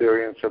some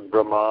experience of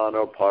Brahman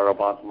or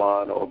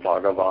Paramatman or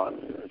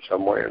Bhagavan in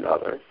some way or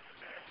another.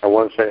 And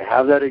once they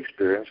have that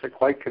experience, they're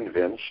quite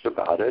convinced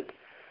about it,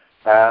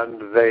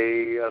 and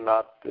they are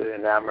not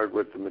enamored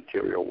with the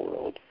material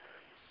world.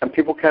 And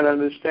people can't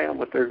understand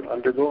what they're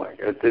undergoing.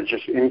 It's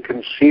just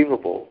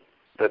inconceivable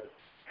that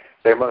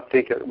they might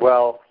think,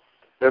 well,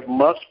 it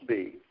must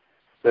be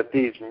that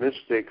these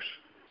mystics,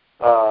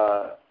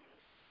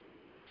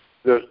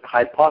 there's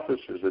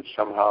hypothesis that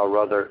somehow or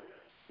other,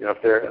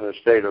 if they're in a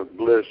state of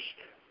bliss,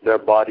 their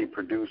body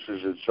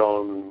produces its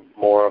own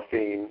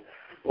morphine,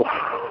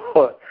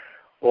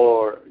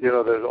 or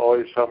there's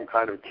always some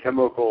kind of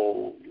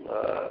chemical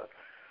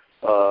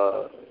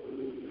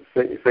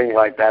thing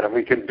like that, and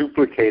we can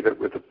duplicate it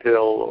with a pill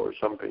or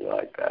something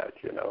like that.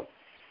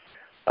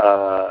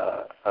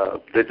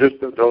 They just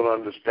don't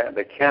understand.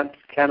 They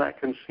cannot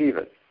conceive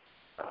it,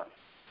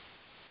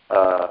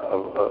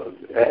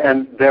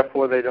 and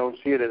therefore they don't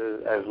see it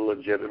as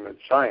legitimate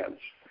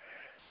science.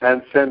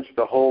 And since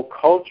the whole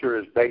culture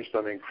is based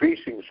on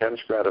increasing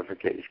sense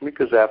gratification,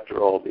 because after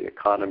all, the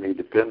economy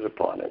depends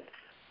upon it,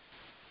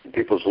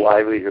 people's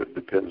livelihood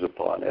depends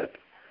upon it,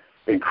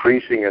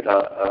 increasing it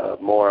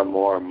more and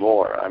more and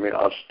more. I mean,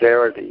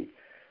 austerity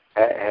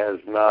has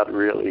not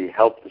really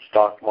helped the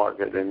stock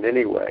market in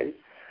any way.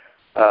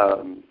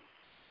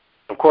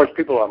 Of course,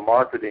 people are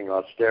marketing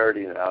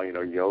austerity now,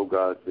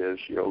 yoga this,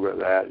 yoga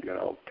that,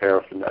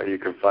 paraphernalia. You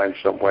can find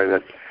some way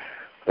that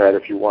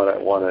if you want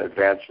to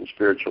advance in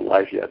spiritual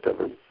life, you have to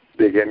have a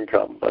big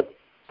income. But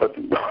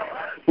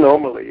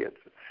normally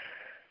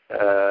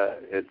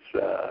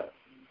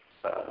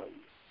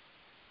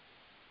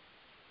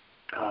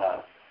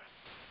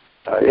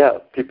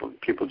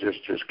people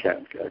just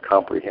can't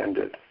comprehend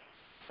it.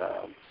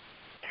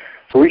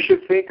 So we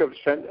should think of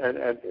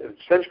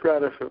sense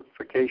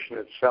gratification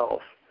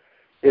itself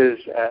is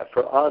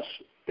for us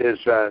is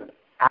an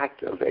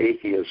act of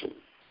atheism,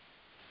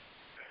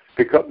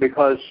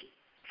 because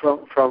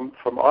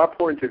from our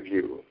point of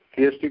view,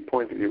 theistic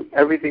point of view,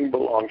 everything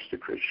belongs to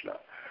Krishna.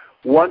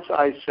 Once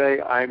I say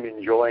I'm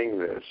enjoying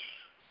this,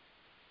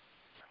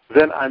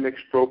 then I'm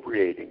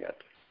expropriating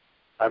it.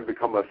 I've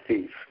become a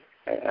thief,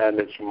 and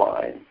it's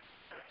mine.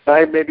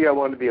 Maybe I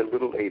want to be a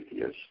little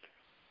atheist,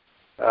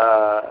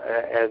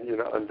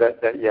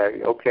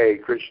 okay,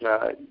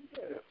 Krishna,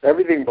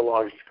 everything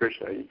belongs to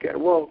Krishna. You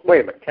can, well,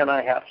 wait a minute, can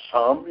I have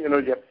some? You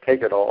have to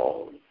take it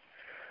all.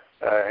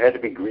 I had to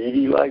be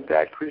greedy like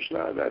that,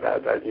 Krishna,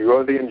 that you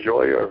are the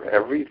enjoyer of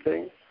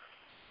everything.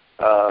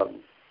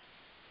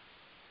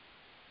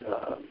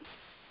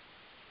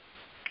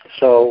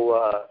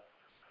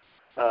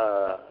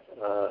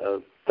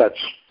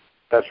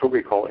 That's what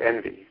we call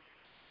envy.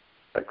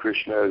 That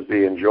Krishna is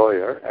the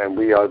enjoyer and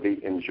we are the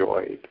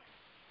enjoyed.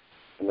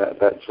 And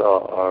that's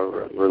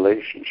our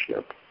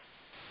relationship.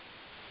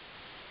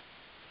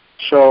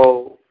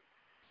 So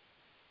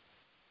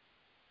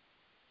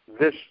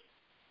this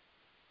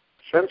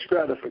sense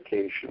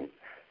gratification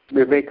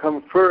may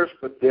come first,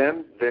 but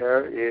then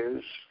there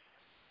is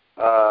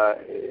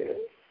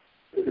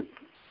it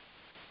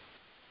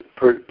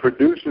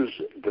produces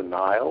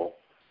denial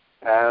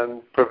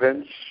and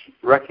prevents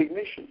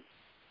recognition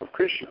of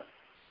Krishna.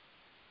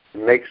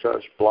 It makes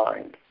us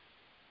blind.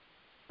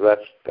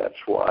 That's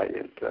why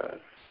it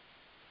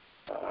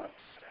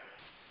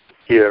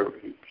here.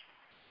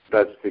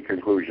 That's the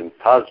conclusion.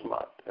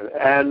 Tasmat,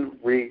 and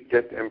we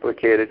get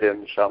implicated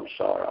in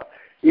samsara.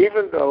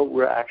 Even though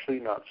we're actually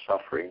not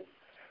suffering,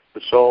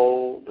 the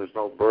soul, there's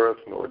no birth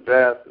nor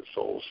death, the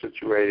soul is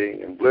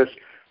situating in bliss,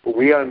 but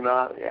we are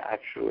not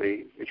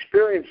actually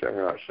experiencing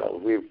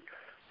ourselves. We've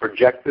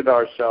projected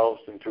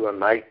ourselves into a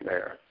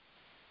nightmare,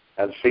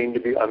 seem to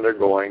be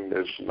undergoing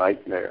this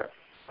nightmare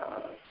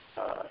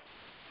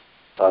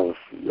of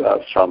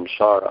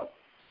samsara.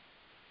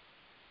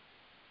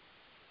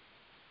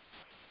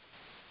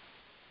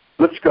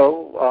 Let's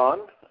go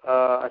on.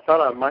 I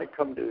thought I might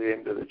come to the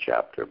end of the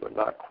chapter, but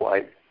not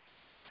quite.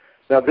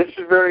 Now, this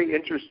is very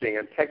interesting.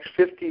 In text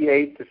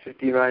 58 to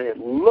 59, it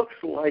looks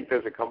like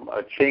there's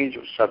a change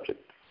of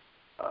subject.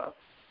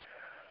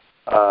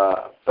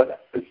 But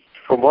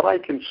from what I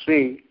can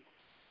see,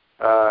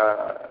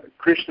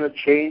 Krishna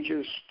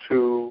changes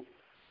to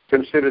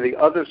consider the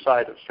other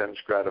side of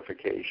sense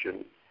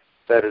gratification,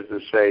 that is to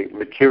say,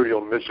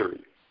 material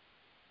misery.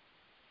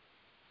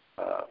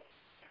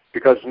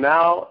 Because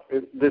now,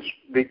 this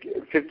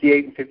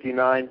 58 and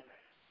 59,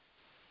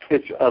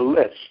 it's a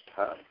list.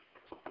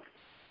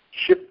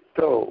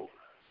 Shipto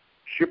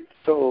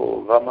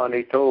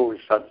vamanito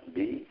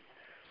sadbi,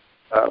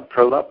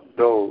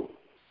 pralabdo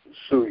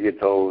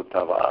suyito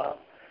tava,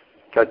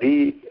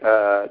 tadita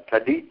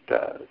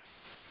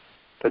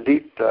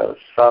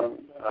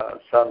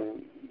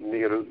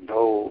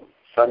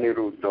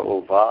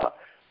sanirudho va,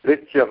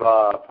 rityava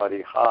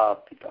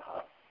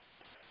parihapitaha,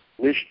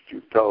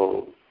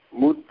 nishtuto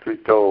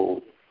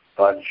mutrito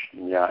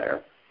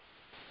vajnyaya,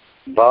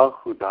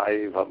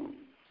 bahudaivam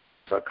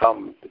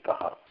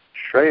prakampitaha,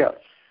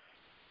 shreyas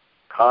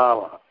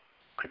kama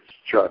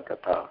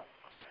kritchakata,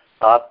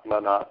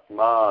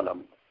 atmanatmanam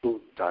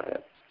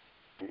uttaret.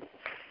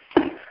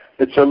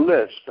 It's a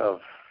list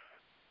of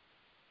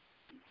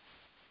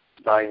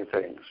 9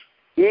 things.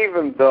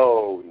 Even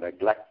though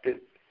neglected,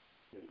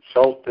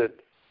 insulted,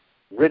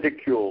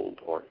 ridiculed,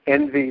 or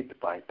envied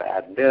by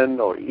bad men,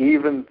 or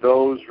even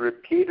those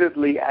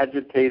repeatedly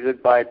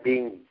agitated by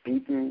being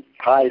beaten,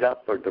 tied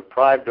up, or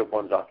deprived of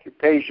one's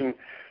occupation,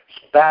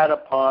 spat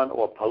upon,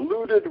 or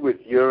polluted with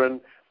urine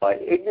by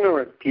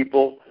ignorant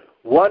people,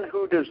 one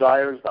who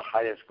desires the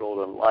highest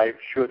goal in life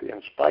should,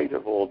 in spite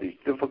of all these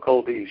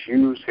difficulties,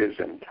 use his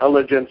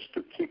intelligence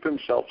to keep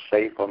himself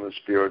safe on the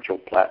spiritual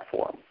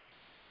platform.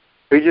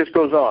 He just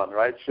goes on,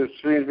 right? So it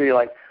seems to be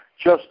like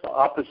just the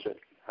opposite.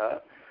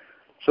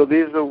 So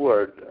these are the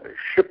word,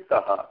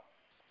 shiptaha,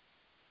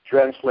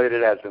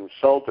 translated as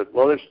insulted.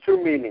 Well, there's 2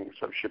 meanings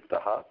of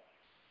shiptaha.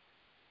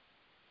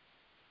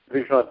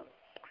 Vishwanath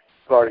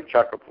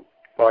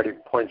Chakravarti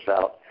points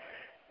out,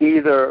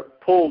 either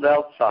pulled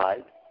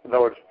outside, in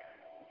other words,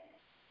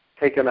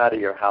 taken out of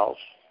your house.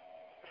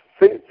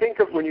 Think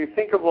of, when you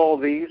think of all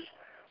these,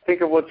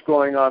 think of what's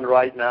going on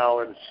right now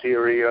in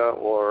Syria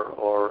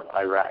or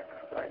Iraq,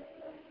 right?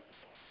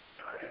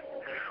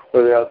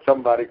 Where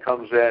somebody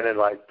comes in and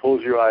like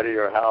pulls you out of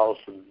your house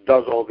and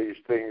does all these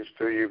things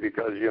to you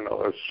because, you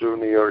know, a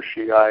Sunni or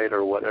Shiite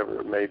or whatever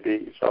it may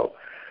be. So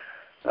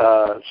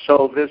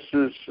this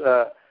is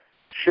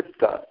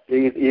shipta,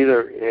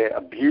 either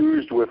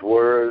abused with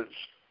words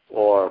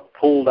or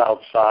pulled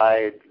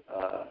outside,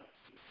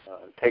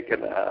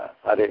 taken out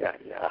of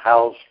a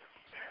house.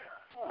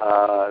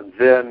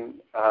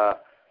 Then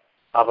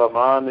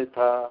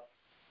avamanita,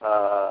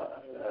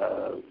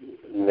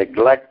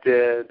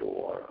 neglected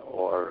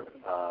or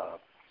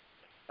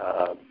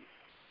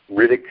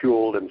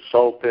ridiculed,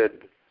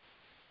 insulted,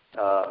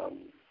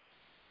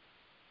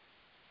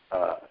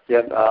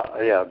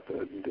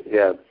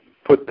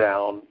 put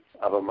down,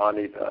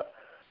 avamanita,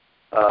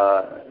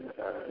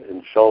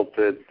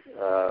 insulted,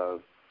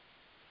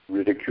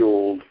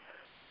 ridiculed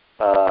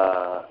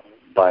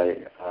by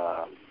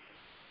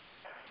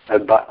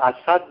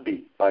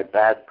asadbi, by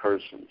bad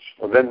persons.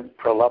 Well, then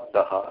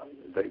pralabdaha,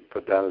 they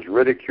put down as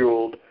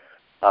ridiculed,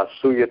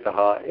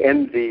 suyataha,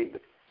 envied,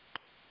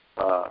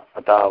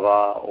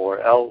 adava, or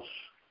else,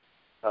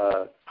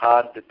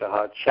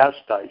 taditaha,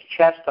 chastised.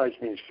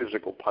 Chastised means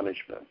physical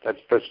punishment. That's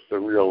the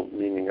real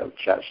meaning of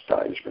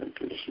chastisement,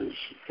 is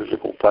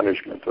physical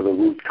punishment, or the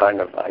root kind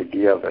of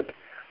idea of it.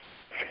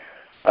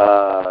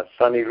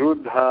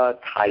 Sanirudha,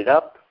 tied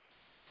up.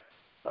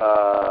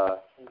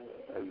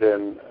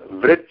 Then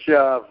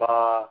vritya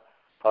va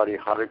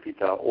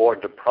pariharipita, or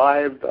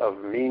deprived of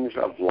means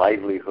of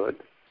livelihood,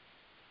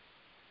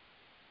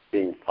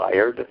 being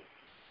fired,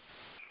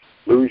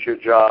 lose your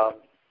job,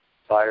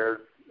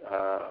 fired,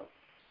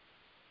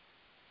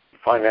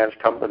 finance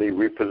company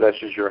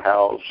repossesses your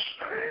house,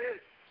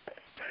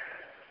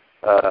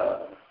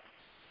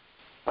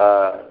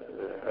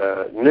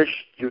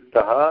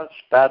 nishyutaha,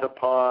 spat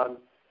upon,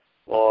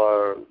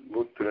 or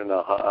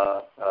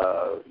mutrinaha,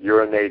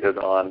 urinated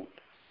on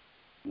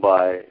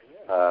by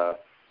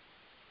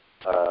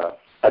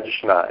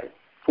ajishnai,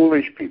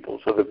 foolish people.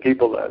 So the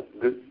people that,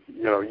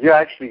 you know, you're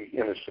actually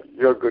innocent,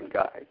 you're a good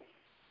guy.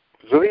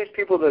 So these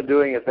people that are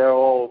doing it, they're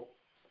all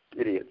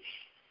idiots.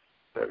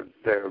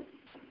 They're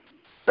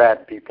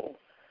bad people.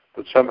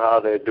 But somehow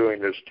they're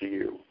doing this to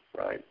you,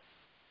 right?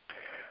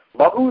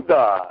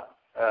 Bahuda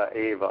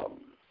evam.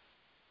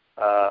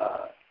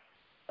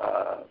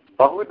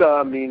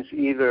 Bahuda means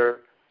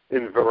either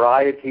in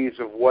varieties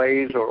of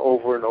ways or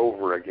over and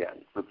over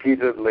again,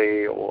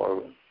 repeatedly,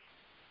 or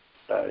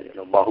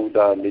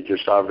Bahuda Nija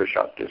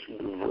Sarvashat, just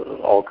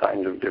all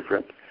kinds of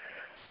different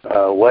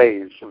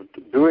ways of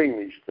doing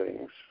these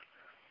things.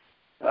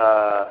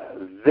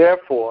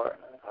 Therefore,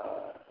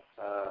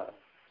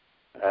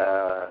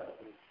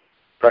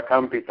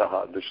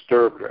 prakampitaha,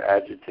 disturbed or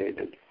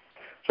agitated.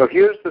 So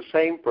here's the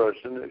same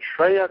person,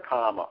 Shreya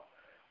Kama,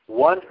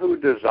 one who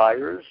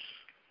desires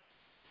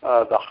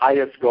the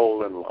highest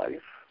goal in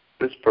life.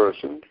 This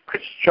person,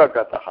 Krishcha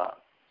Gataha.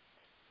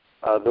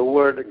 The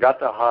word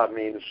Gataha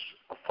means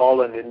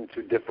fallen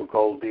into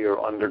difficulty or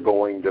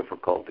undergoing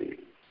difficulty.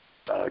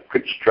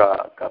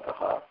 Krishcha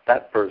Gataha,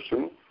 that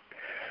person.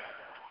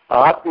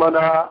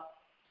 Atmana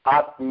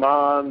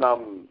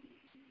Atmanam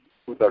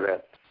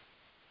Udaret.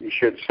 He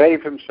should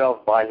save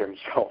himself by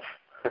himself.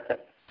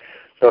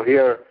 So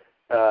here,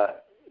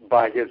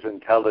 by his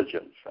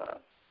intelligence.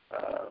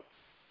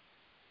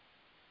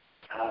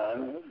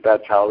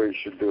 That's how he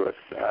should do it.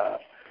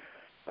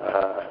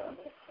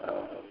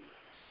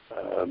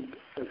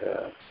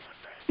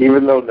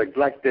 Even though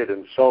neglected,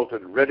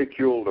 insulted,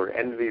 ridiculed, or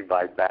envied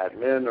by bad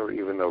men, or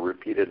even though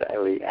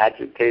repeatedly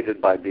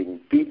agitated by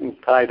being beaten,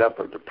 tied up,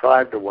 or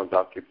deprived of one's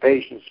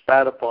occupation,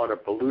 spat upon, or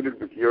polluted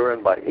with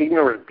urine by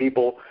ignorant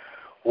people,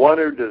 one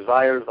who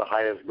desires the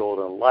highest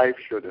goal in life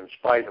should, in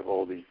spite of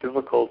all these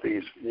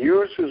difficulties,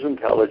 use his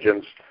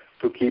intelligence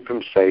to keep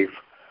him safe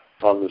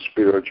on the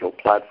spiritual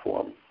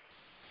platform.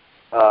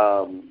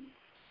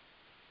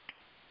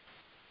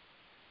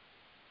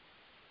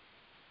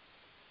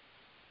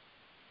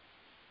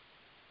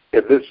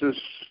 This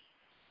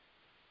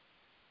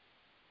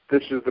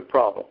is the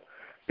problem.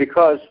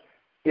 Because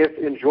if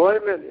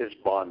enjoyment is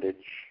bondage,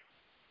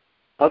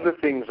 other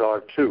things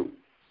are too.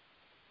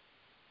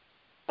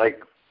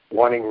 Like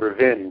wanting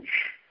revenge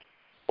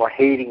or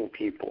hating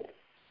people.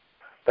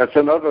 That's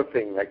another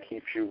thing that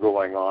keeps you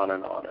going on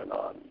and on and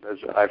on.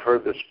 I've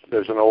heard this.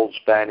 There's an old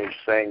Spanish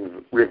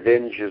saying,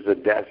 revenge is a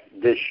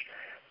dish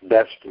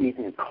best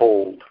eaten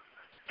cold.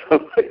 So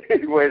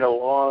you wait a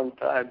long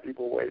time.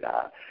 People wait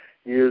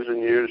years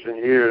and years and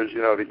years,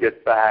 to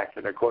get back.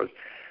 And, of course,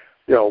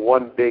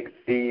 one big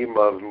theme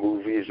of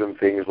movies and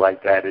things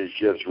like that is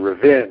just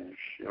revenge.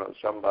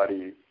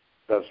 Somebody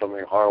does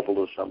something horrible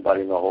to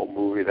somebody in the whole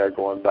movie, they're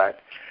going back,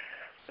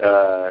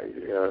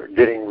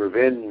 getting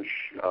revenge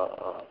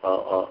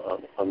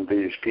on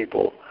these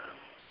people.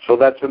 So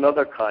that's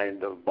another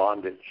kind of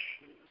bondage.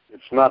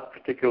 It's not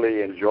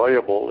particularly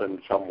enjoyable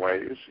in some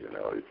ways.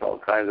 It's all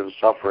kinds of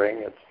suffering.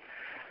 It's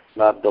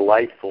not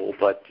delightful,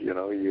 but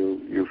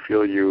you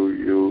feel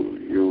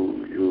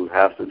you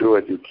have to do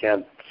it. You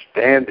can't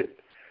stand it.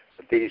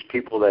 But these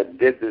people that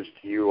did this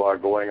to you are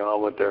going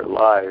on with their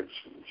lives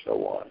and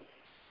so on.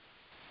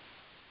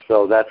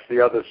 So that's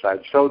the other side.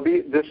 So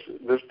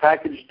this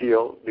package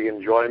deal, the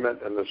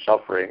enjoyment and the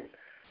suffering,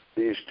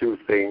 these two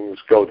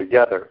things go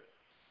together,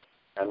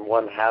 and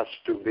one has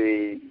to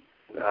be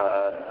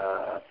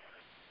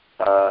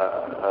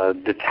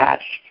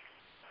detached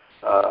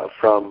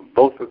from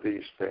both of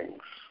these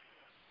things.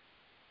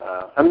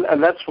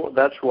 And that's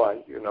why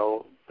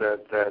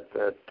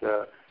that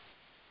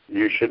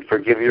you should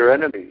forgive your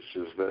enemies,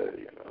 is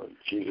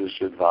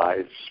Jesus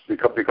advised,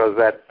 because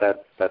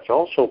that's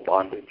also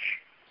bondage.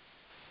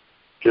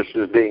 Just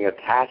as being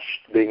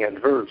attached, being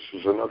adverse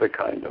is another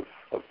kind of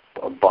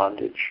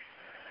bondage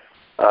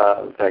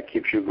that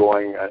keeps you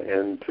going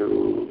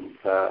into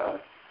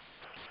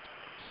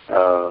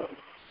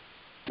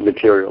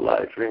material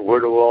life. I mean, where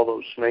do all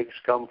those snakes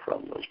come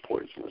from, those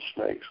poisonous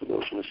snakes, or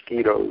those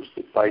mosquitoes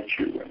that bite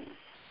you and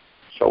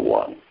so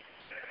on?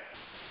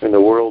 And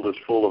the world is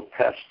full of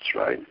pests,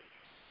 right?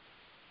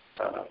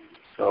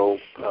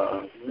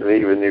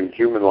 Even in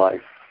human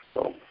life,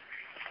 so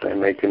they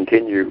may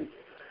continue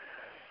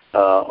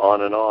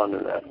on and on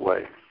in that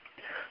way.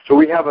 So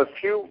we have a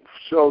few,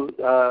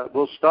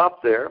 we'll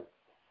stop there.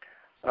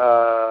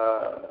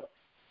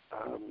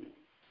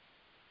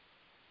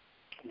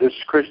 This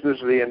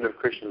is the end of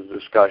Krishna's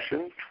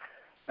discussion,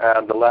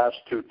 and the last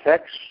two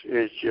texts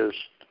is just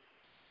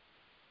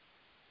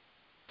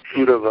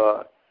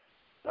Uddhava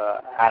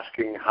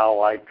asking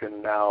how I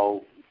can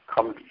now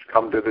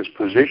come to this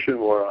position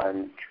where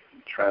I'm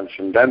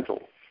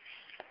transcendental.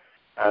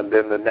 And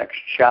then the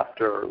next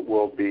chapter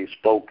will be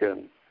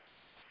spoken,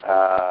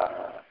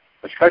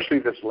 especially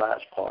this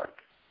last part,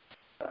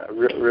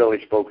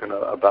 really spoken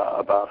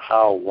about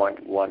how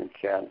one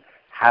can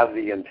have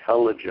the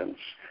intelligence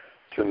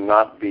to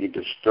not be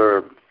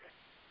disturbed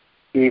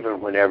even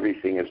when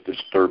everything is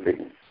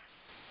disturbing.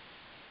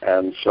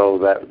 And so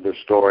that the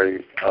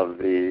story of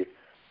the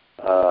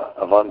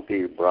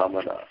Avanti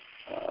Brahmana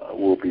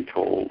will be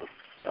told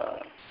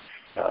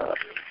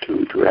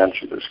to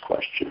answer this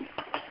question.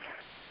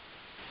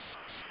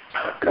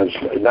 Because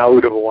now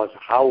Uddhava wants,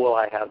 how will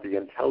I have the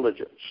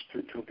intelligence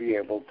to be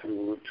able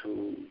to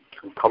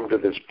come to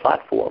this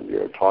platform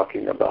you're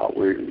talking about,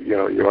 where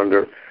you're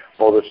under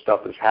all this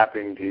stuff is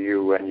happening to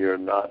you, and you're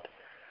not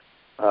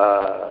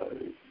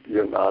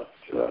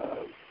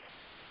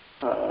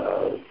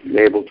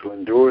able to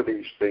endure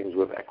these things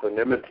with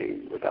equanimity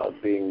without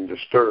being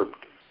disturbed.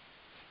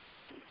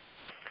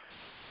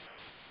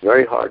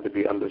 Very hard to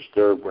be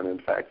undisturbed when, in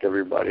fact,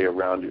 everybody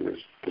around you is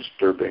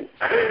disturbing.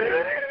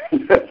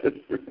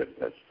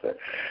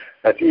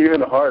 That's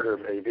even harder,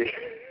 maybe.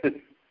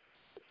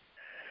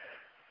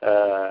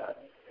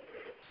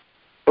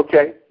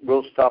 Okay,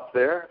 we'll stop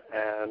there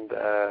and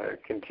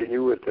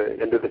continue with the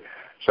end of the...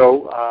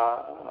 So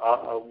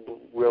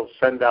we'll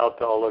send out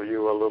to all of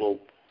you a little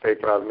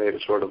paper. I've made a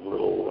sort of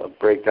little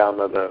breakdown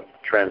of the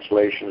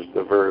translations of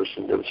the verse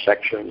into the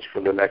sections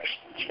for the next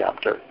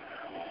chapter.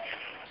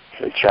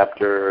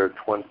 Chapter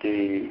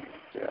 20,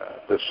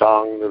 the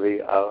song of the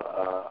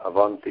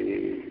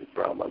Avanti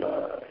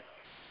Brahmana,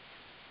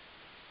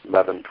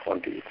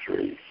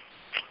 11:23.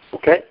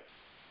 Okay?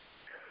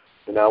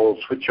 And now we'll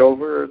switch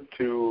over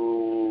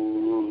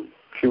to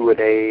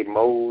Q&A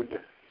mode.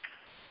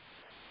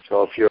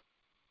 So if you're,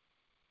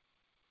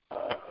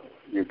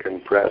 you can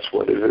press,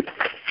 what is it,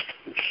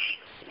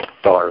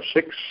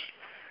 *6.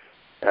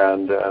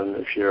 And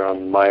if you're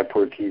on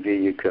Mayapur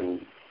TV, you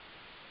can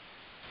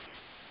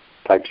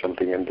type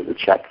something into the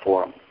chat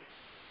forum.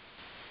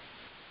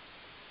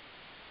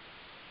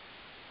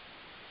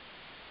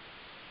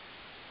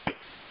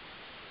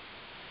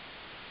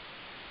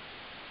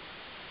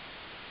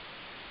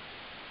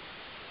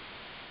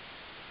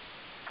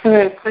 I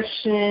have a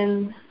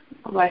question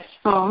on my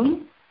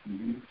phone.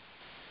 Mm-hmm.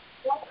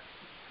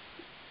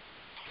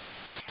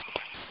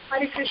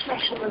 Hare Krishna,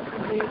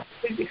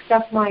 please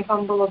accept my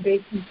humble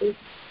obeisance.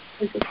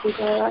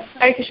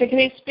 Hare Krishna, can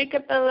you speak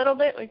up a little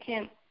bit? We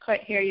can't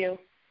quite hear you.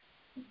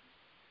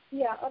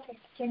 Yeah, okay.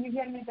 Can you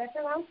hear me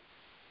better now?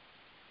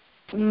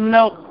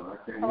 No.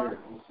 Hello?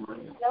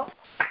 No?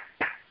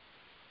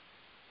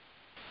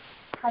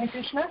 Hare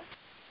Krishna?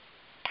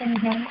 Can you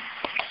hear me?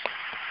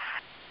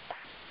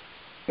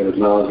 As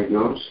loud as it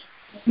goes?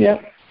 Yeah.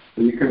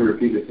 So you can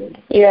repeat it then.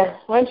 Yeah.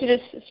 Why don't you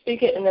just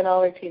speak it and then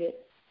I'll repeat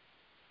it?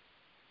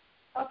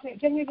 Okay.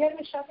 Can you hear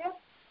me, Shavya?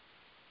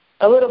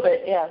 A little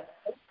bit, yeah.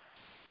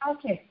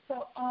 Okay.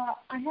 So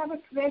I have a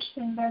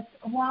question that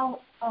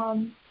while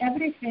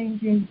everything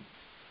is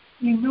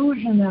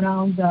illusion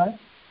around us,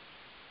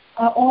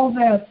 all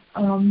the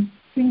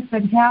things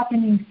that are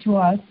happening to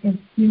us is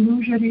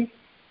illusory,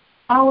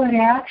 our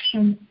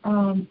reaction,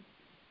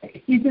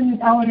 even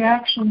our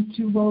reaction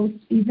to those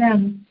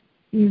events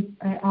is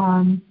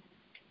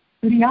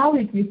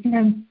reality,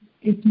 since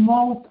it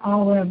molds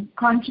our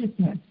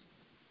consciousness.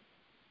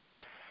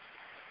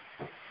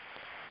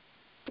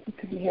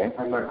 Could you hear?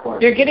 I'm not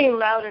quite. You're getting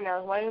louder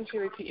now. Why don't you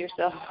repeat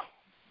yourself?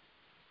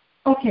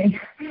 Okay.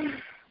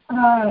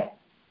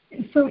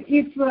 So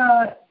if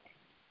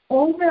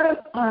all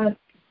the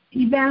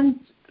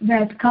events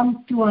that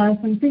come to us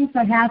and things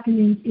are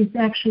happening is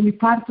actually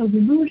part of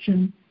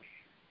illusion,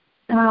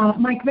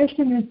 my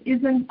question is,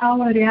 isn't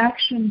our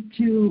reaction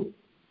to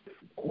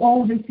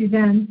all these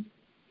events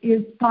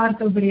is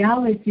part of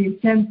reality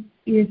since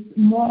it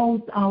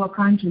molds our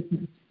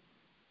consciousness?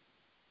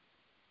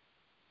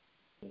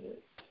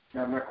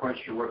 I'm not quite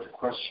sure what the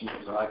question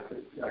is.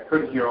 I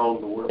couldn't hear all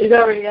the words. Is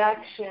our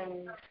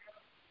reaction...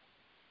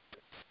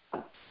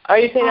 Are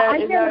you saying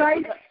that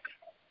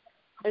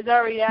is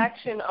our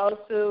reaction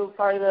also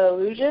part of the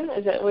illusion?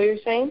 Is that what you're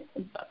saying?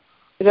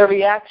 Is our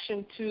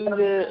reaction to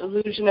the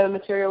illusion of the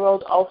material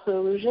world also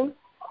illusion?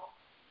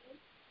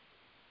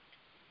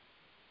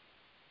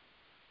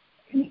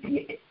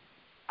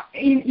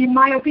 In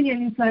my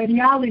opinion, it's a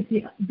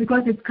reality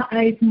because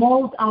it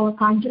molds our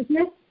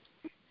consciousness.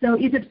 So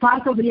is it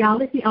part of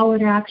reality, our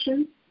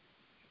reaction?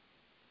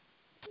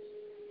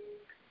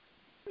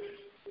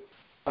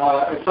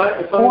 If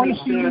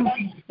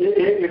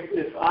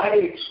I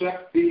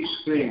accept these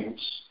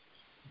things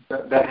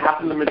that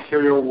happen in the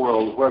material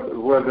world,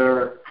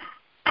 whether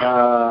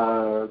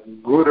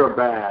good or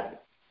bad,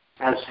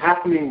 as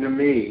happening to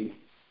me,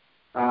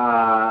 then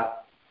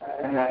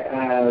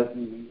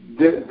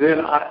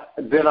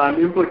I'm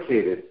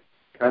implicated,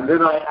 and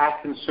then I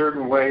act in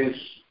certain ways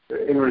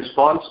in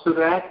response to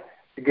that.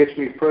 It gets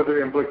me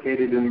further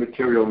implicated in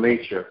material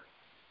nature.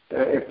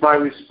 If my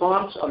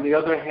response, on the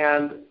other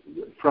hand,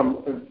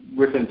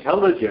 with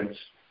intelligence,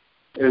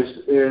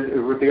 is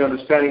with the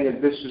understanding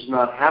that this is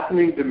not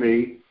happening to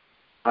me,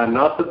 I'm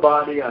not the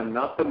body, I'm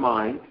not the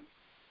mind,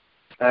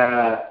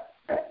 and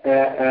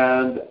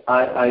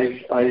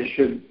I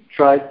should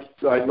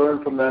I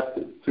learn from that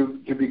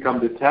to become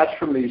detached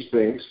from these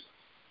things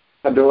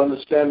and to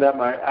understand that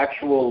my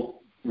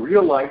actual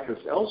real life is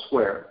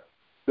elsewhere,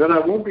 then I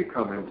won't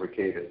become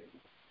implicated.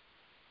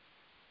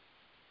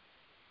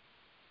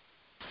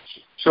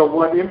 So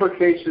what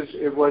implicates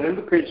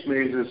me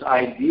is this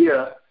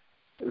idea,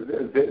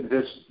 we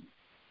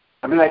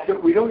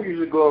don't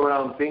usually go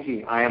around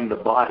thinking I am the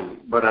body,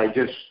 but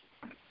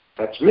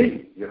that's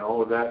me,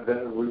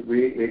 that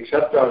we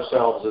accept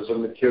ourselves as a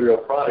material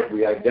product,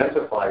 we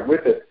identify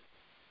with it,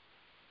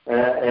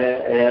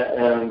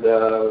 and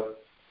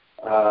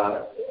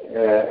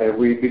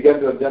we begin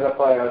to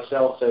identify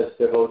ourselves as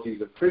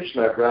devotees of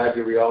Krishna.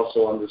 Gradually we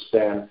also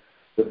understand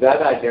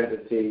that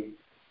identity.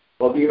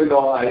 Well, even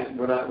though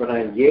when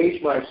I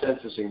engage my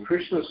senses in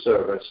Krishna's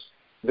service,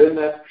 then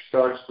that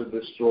starts to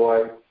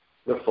destroy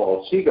the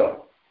false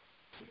ego.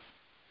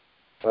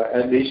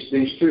 And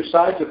these two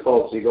sides of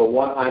false ego,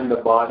 one, I'm the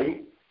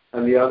body,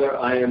 and the other,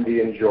 I am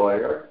the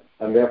enjoyer,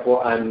 and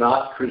therefore I'm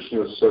not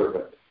Krishna's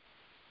servant.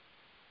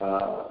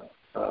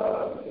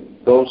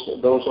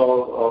 Those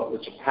all,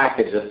 it's a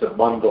package, it's a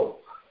bundle.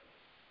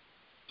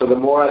 So the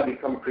more I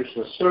become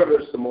Krishna's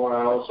service, the more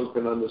I also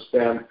can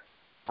understand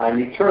I'm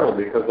eternal,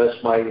 because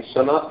that's my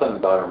Sanatana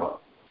Dharma.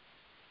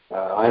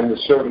 I am the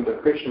servant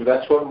of Krishna.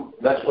 That's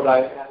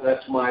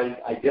my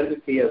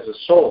identity as a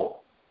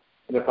soul.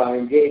 And if I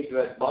engage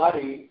that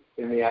body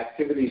in the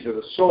activities of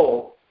the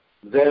soul,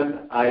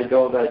 then I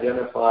don't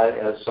identify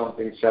as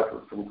something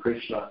separate from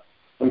Krishna.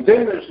 And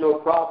then there's no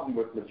problem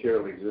with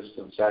material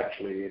existence,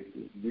 actually.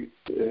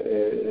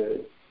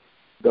 The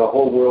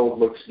whole world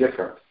looks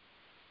different.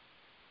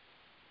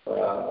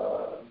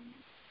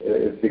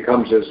 It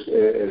becomes as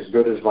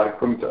good as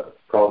Vaikuntha.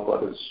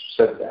 Prabhupada has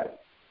said that,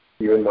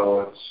 even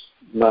though it's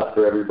not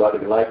for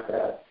everybody like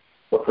that,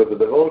 but for the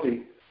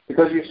devotee,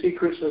 because you see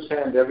Krishna's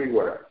hand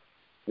everywhere.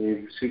 And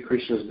you see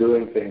Krishna's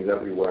doing things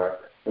everywhere.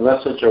 And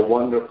that's such a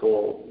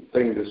wonderful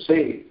thing to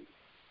see,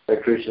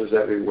 that Krishna's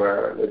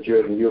everywhere, that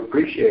you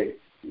appreciate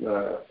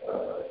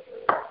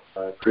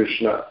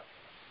Krishna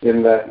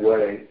in that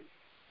way.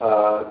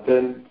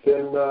 Then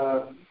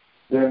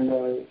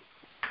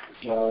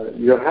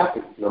you're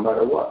happy no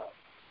matter what.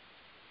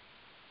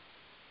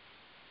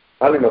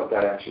 I don't know if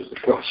that answers the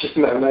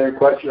question. I'm not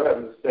quite sure I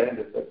understand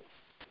it. But.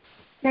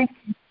 Thank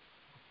you.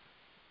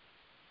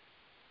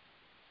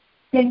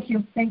 Thank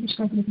you. Thank you,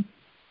 Shweta.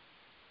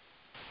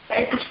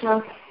 Hare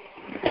Krishna.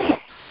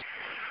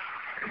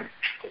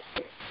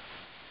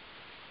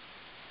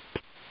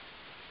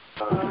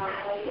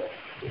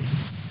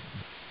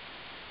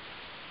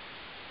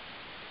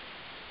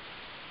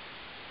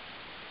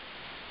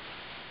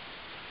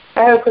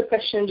 I have a quick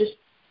question. Just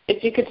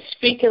if you could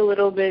speak a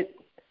little bit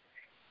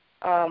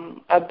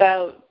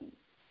about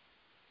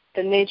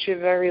the nature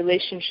of our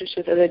relationships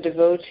with other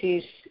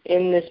devotees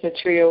in this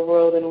material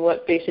world, and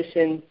what basis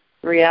in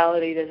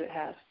reality does it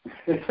have?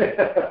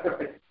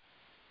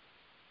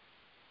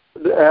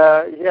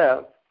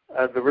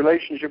 The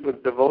relationship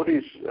with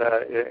devotees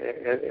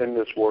in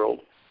this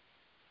world.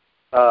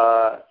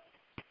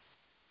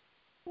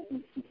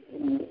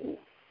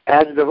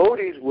 As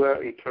devotees,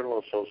 we're eternal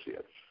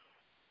associates.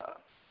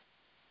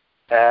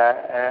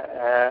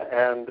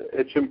 And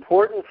it's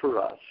important for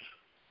us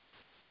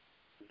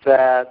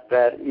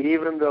that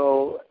even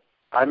though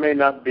I may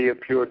not be a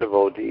pure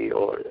devotee,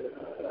 or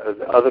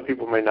other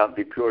people may not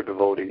be pure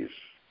devotees,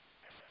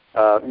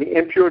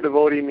 impure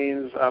devotee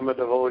means I'm a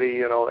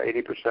devotee,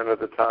 80% of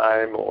the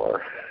time,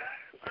 or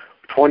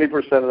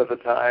 20% of the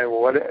time,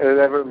 or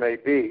whatever it may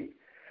be.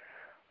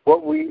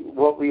 What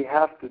we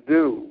have to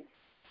do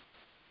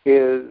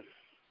is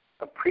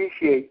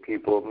appreciate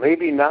people,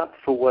 maybe not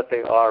for what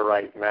they are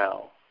right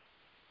now,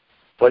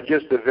 but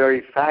just the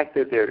very fact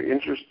that they're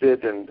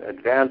interested in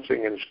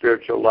advancing in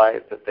spiritual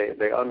life, that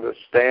they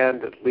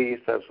understand, at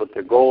least that's what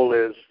their goal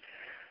is,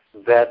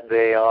 that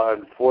they are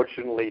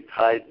unfortunately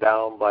tied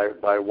down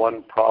by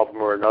one problem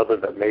or another,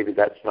 that maybe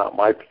that's not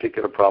my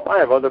particular problem. I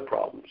have other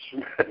problems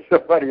that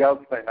somebody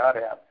else may not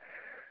have.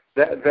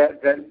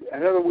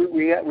 In other words,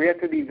 we have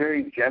to be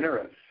very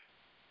generous.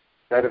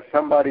 That if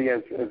somebody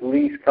has at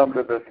least come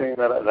to the thing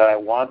that I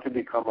want to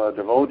become a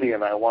devotee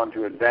and I want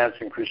to advance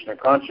in Krishna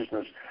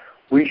consciousness,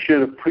 we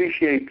should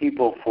appreciate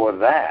people for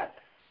that.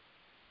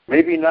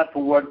 Maybe not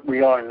for what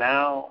we are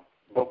now,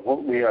 but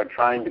what we are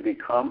trying to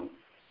become.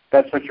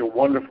 That's such a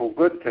wonderful,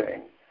 good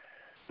thing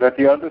that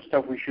the other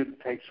stuff we shouldn't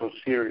take so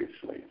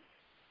seriously.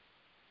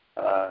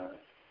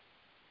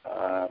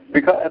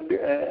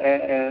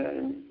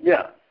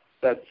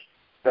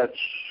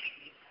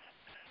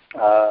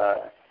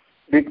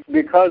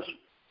 Because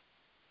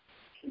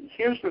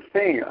here's the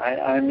thing.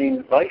 I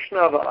mean,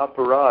 Vaishnava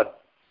aparad,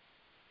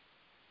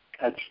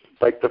 that's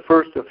like the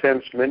first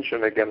offense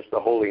mentioned against the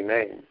holy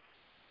name.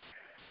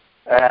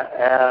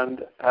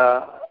 And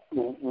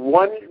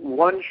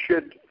one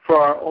should, for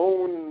our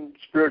own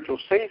spiritual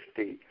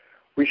safety,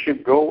 we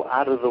should go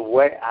out of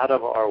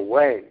our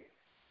way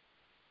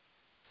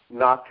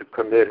not to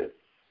commit it.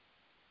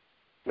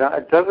 Now,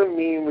 it doesn't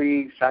mean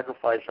we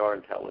sacrifice our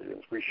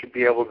intelligence. We should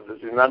be able to,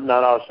 not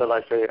ourselves,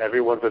 I say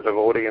everyone's a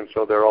devotee and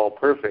so they're all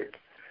perfect,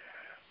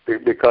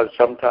 because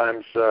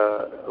sometimes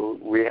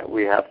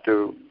we have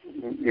to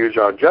use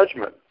our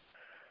judgment.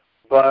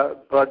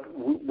 But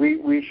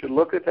we should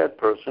look at that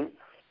person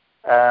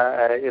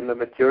in the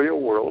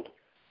material world,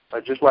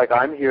 just like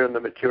I'm here in the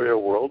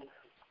material world.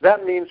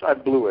 That means I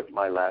blew it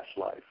my last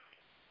life.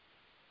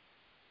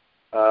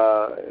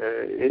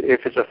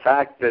 If it's a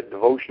fact that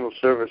devotional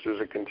service is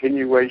a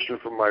continuation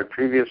from my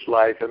previous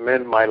life, and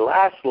then my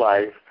last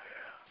life,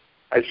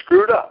 I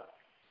screwed up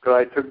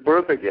because I took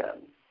birth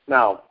again.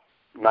 Now,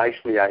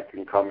 nicely, I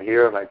can come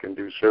here and I can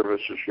do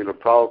service to Srila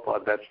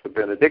Prabhupada. That's the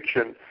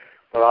benediction.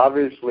 But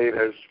obviously,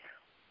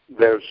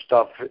 there's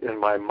stuff in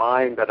my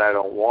mind that I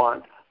don't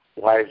want.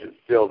 Why is it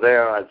still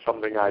there? It's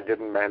something I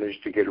didn't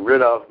manage to get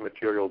rid of.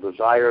 Material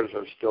desires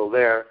are still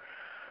there.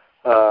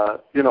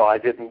 I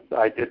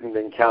didn't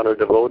encounter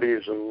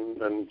devotees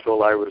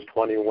until I was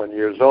 21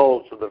 years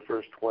old. So the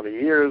first 20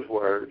 years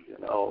were,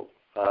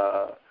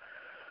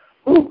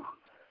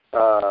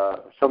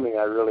 something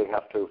I really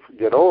have to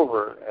get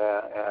over,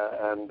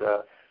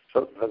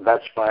 so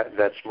that's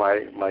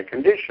my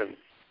condition.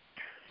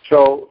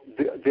 So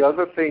the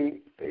other thing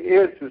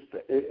is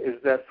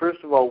that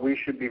first of all we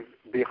should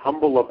be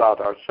humble about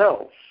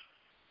ourselves.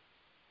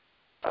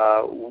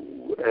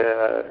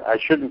 I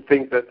shouldn't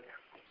think that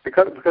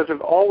because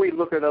if all we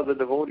look at other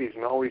devotees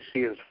and all we see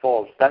is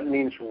faults, that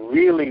means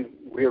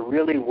we're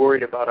really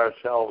worried about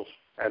ourselves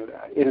and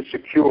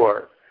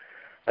insecure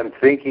and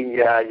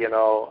thinking,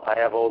 I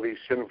have all these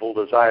sinful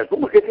desires, but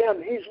look at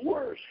him, he's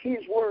worse, she's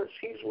worse.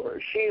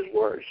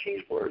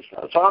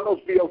 So I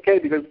must be okay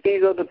because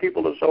these other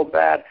people are so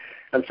bad.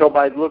 And so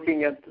by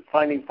looking at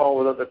finding fault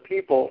with other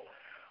people,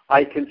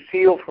 I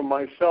conceal from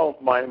myself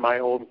my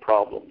own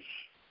problems.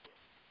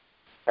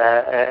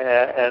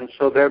 And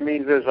so that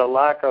means there's a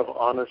lack of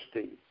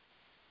honesty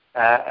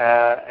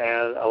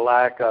and a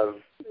lack of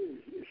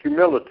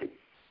humility.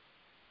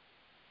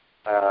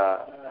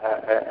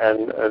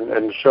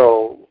 And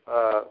so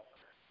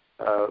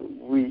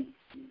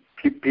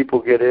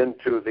people get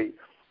into the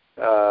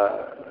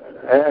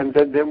and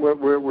then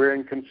we're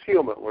in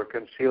concealment. We're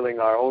concealing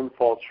our own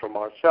faults from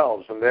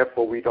ourselves, and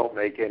therefore we don't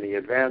make any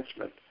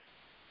advancement.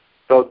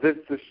 So this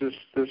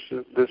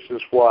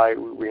is why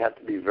we have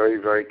to be very,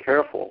 very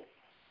careful.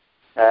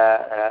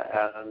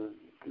 And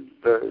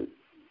the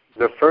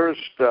first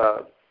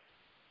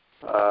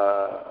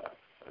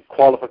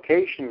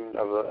qualification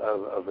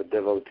of a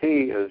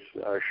devotee is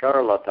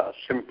sharalata,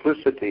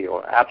 simplicity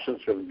or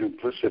absence of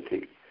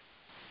duplicity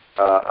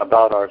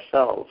about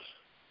ourselves,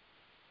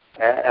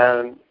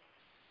 and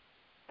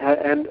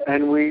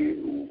we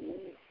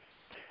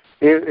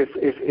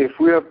if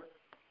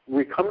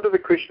we come to the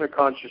Krishna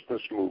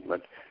consciousness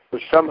movement,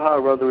 but somehow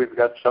or other we've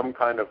got some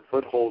kind of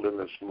foothold in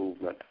this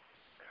movement.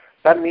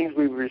 That means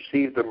we've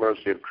received the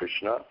mercy of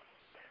Krishna,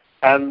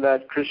 and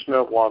that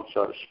Krishna wants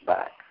us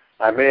back.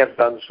 I may have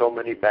done so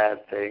many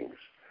bad things,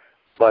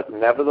 but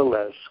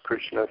nevertheless,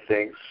 Krishna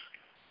thinks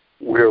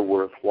we're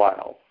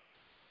worthwhile.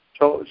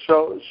 So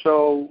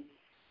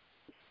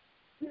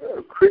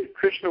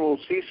Krishna will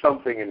see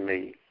something in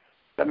me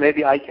that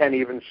maybe I can't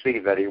even see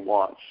that he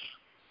wants.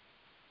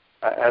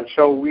 And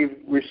so we've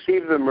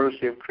received the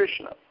mercy of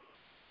Krishna.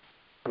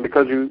 And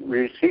because we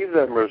receive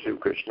the mercy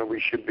of Krishna, we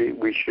should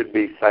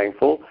be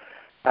thankful.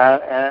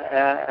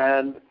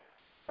 And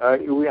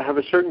we have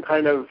a certain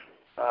kind of,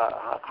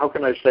 how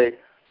can I say,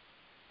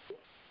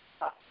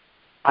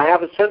 I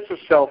have a sense of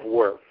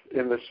self-worth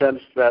in the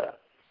sense that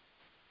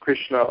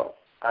Krishna,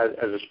 as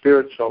a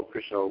spirit soul,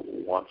 Krishna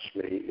wants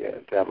me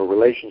to have a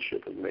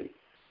relationship with me.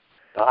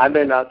 Now, I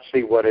may not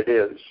see what it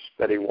is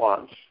that he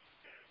wants,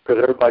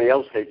 because everybody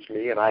else hates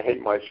me and I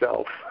hate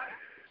myself.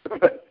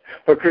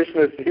 But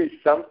Krishna sees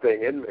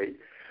something in me.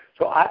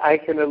 So I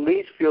can at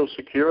least feel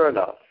secure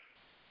enough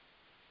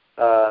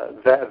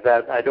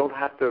that I don't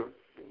have to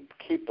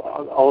keep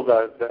all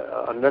the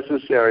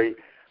unnecessary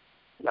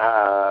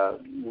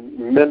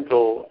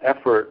mental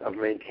effort of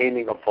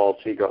maintaining a false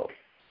ego.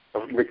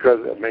 Because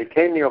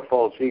maintaining a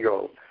false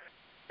ego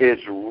is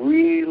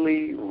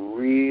really,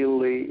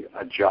 really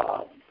a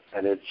job,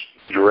 and it's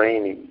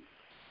draining.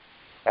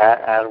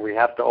 And we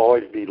have to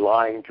always be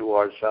lying to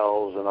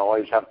ourselves and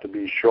always have to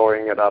be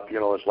shoring it up.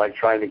 It's like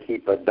trying to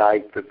keep a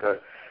dike that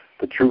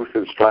the truth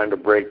is trying to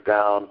break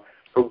down.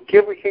 So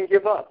we can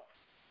give up.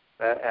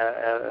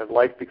 And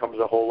life becomes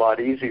a whole lot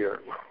easier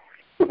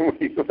when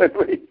we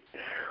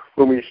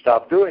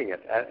stop doing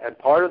it. And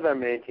part of that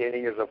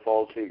maintaining is a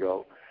false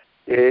ego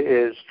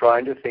is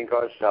trying to think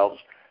ourselves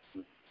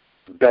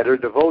better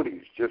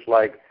devotees, just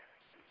like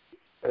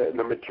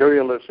the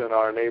materialists in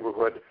our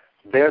neighborhood.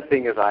 Their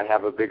thing is, I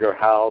have a bigger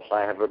house,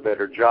 I have a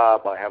better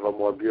job, I have a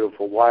more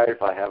beautiful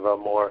wife, I have a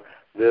more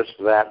this,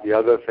 that, the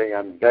other thing.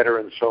 I'm better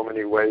in so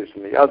many ways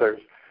than the others.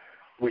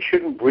 We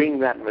shouldn't bring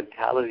that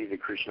mentality to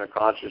Krishna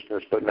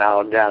consciousness, but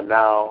now,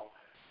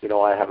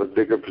 I have a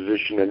bigger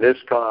position in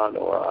this con,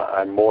 or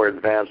I'm more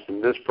advanced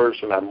than this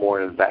person, I'm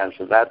more advanced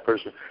than that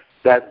person.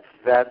 That's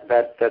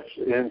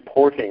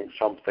importing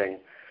something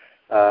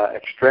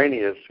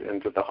extraneous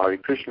into the Hare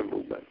Krishna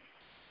movement.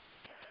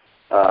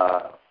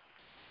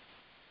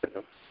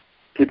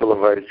 People are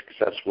very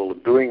successful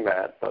at doing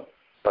that,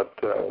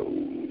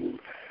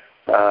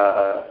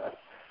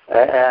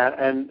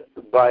 and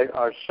by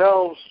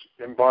ourselves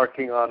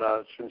embarking on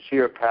a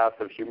sincere path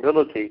of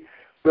humility,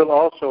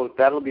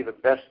 that'll be the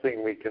best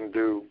thing we can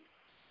do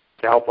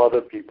to help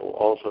other people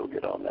also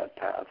get on that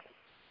path.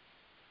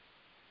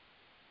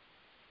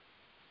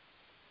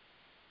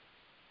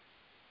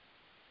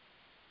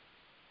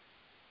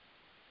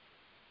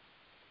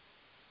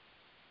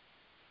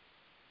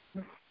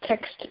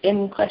 Text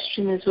in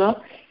question as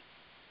well.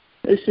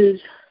 This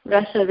is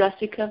Rasa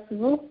Rasika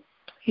Prabhu.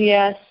 He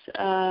asks,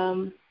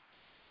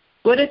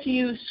 what if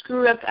you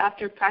screw up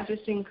after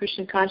practicing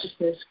Krishna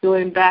consciousness,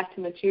 going back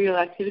to material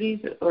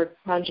activities or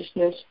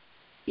consciousness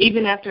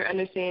even after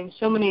understanding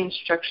so many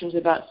instructions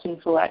about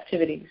sinful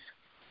activities?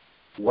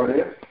 What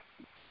if?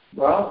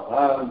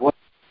 Well,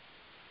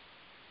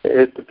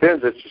 it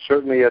depends. It's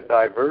certainly a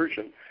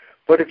diversion.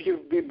 But if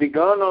you've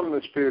begun on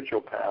the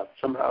spiritual path,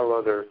 somehow or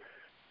other,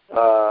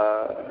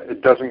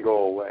 it doesn't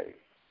go away.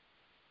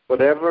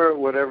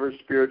 Whatever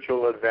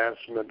spiritual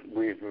advancement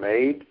we've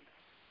made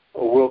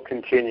will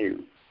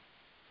continue,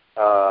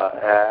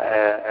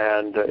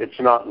 and it's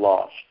not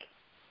lost.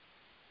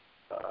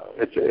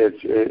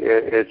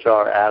 It's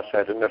our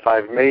asset. And if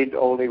I've made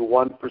only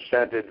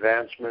 1%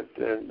 advancement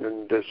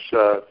in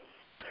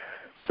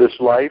this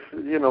life,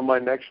 my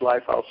next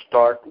life I'll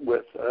start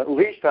with, at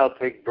least I'll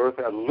take birth,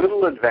 a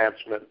little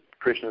advancement,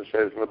 Krishna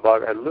says in the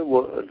Bhagavad,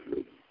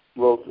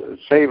 will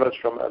save us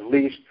from at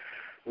least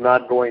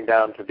not going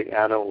down to the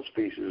animal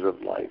species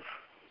of life.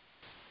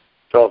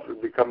 So if we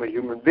become a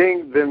human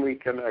being, then we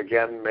can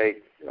again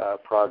make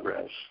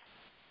progress.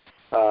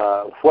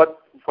 What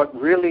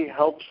really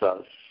helps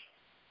us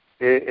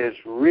is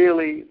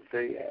really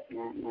the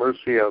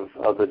mercy of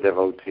the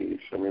devotees.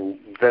 I mean,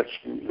 that's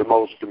the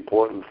most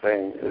important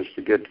thing, is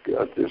to get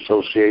the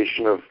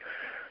association of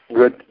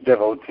good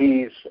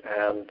devotees,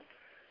 and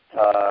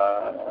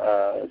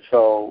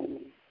so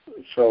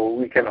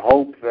we can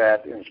hope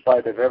that in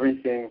spite of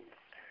everything,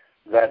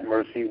 that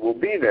mercy will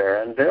be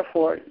there, and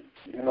therefore,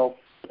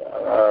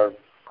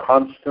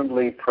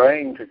 constantly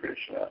praying to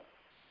Krishna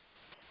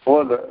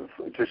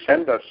to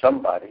send us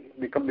somebody,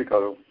 because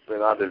they're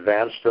not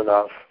advanced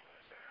enough.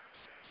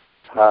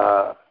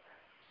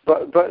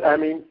 But I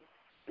mean,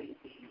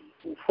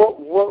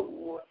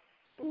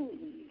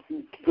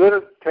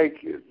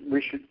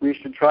 we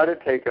should try to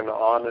take an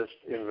honest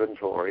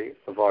inventory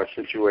of our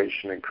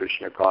situation in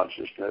Krishna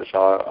consciousness,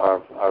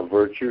 our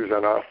virtues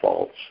and our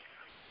faults,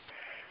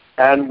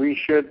 and we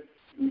should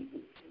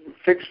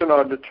fix in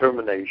our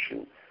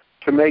determination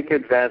to make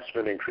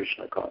advancement in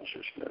Krishna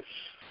consciousness.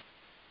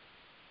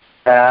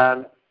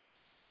 And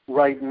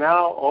right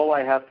now, all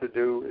I have to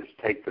do is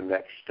take the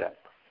next step.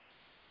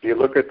 If you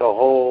look at the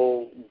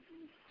whole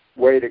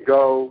way to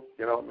go,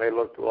 it may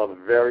look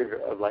very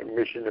like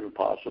mission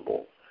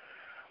impossible.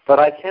 But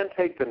I can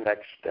take the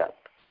next step.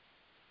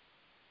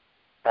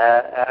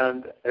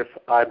 And if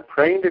I'm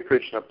praying to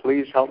Krishna,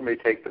 please help me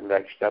take the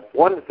next step.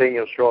 One thing,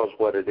 he'll show us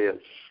what it is,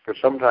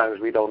 because sometimes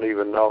we don't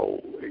even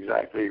know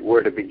exactly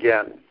where to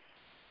begin.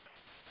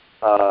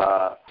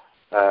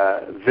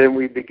 Then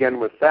we begin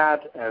with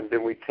that, and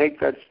then we take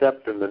that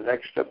step, and the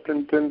next step,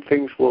 and then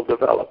things will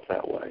develop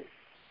that way.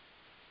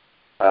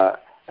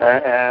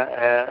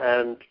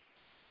 And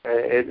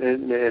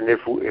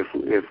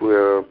if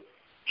we're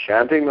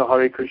chanting the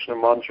Hare Krishna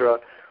mantra,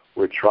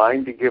 we're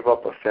trying to give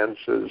up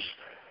offenses.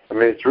 I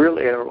mean, it's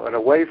really, in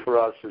a way for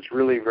us, it's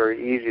really very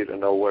easy to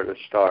know where to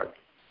start.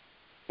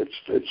 It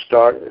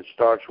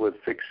starts with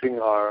fixing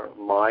our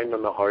mind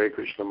on the Hare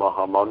Krishna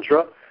Maha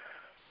Mantra,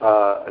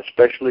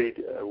 especially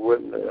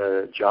when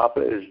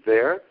japa is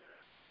there.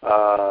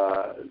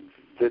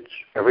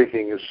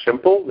 Everything is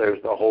simple.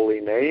 There's the holy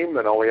name,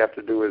 and all we have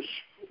to do is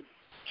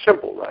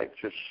simple, right?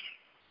 Just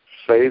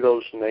say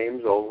those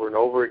names over and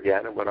over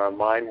again, and when our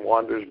mind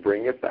wanders,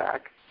 bring it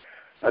back,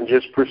 and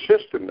just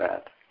persist in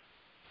that.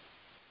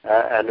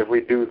 And if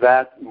we do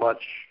that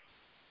much,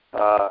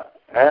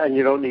 and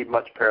you don't need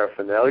much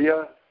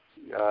paraphernalia,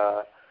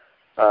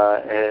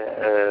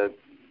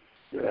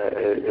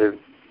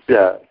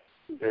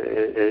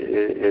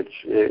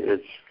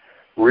 it's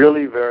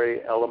really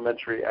very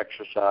elementary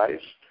exercise.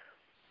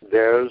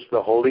 There's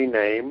the holy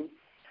name.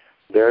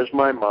 There's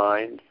my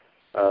mind.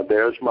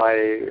 There's my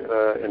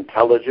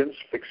intelligence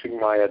fixing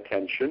my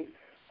attention.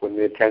 When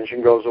the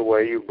attention goes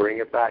away, you bring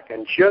it back.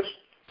 And just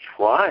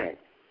trying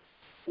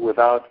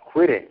without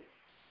quitting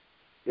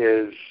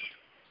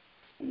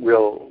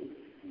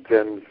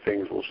then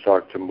things will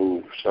start to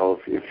move. So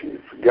if you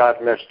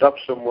got messed up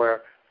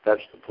somewhere,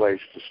 that's the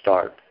place to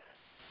start.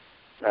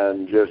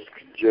 And just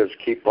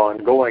keep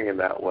on going in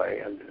that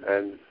way,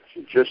 and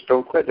just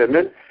don't quit. And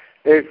then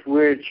if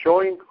we're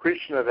showing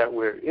Krishna that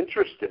we're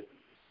interested,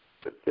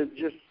 that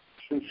just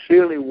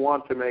sincerely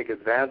want to make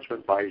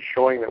advancement by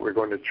showing that we're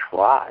going to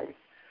try,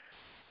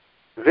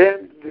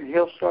 then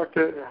he'll start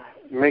to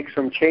make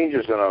some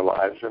changes in our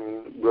lives,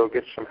 and we'll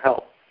get some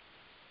help.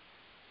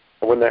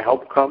 And when the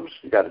help comes,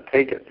 you got to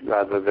take it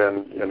rather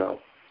than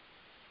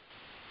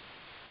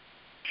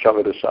shove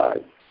it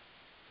aside.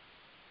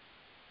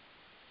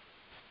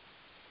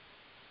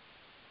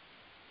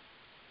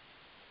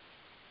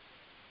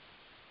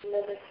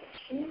 Another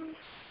question.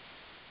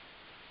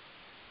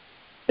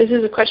 This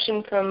is a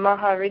question from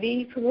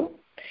Maharidi Prabhu.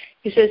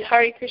 He says,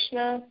 Hare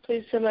Krishna,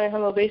 please send my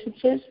humble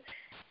obeisances.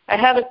 I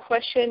have a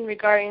question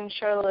regarding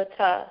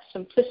Charlata,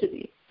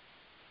 simplicity.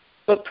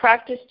 What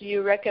practice do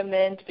you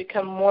recommend to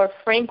become more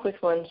frank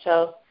with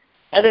oneself,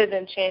 other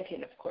than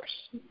chanting, of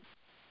course?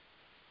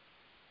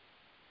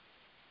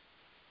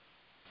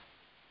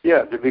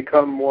 Yeah, to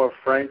become more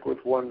frank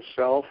with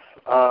oneself,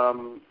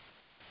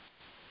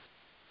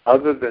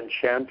 other than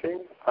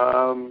chanting.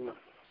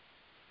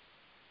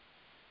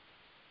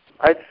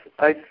 I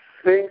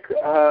think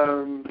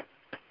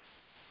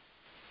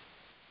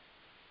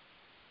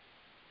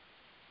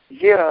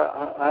Yeah,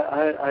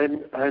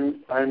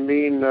 I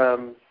mean,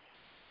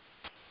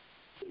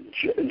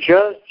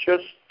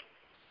 just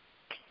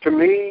to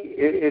me,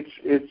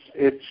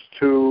 it's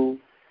to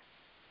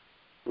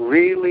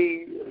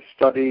really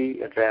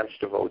study advanced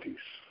devotees.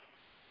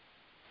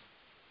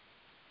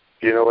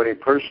 Do you know any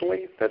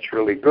personally? That's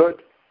really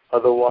good.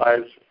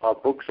 Otherwise, our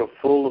books are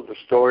full of the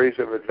stories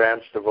of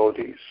advanced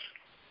devotees.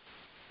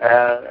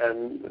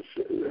 And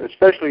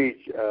especially,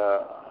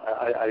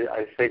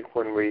 I think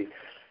when we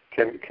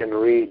can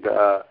read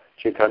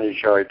Chaitanya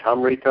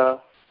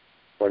Charitamrita,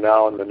 or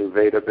now in the new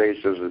Veda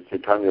bases of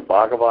Chaitanya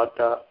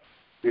Bhagavata,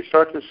 you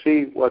start to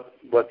see what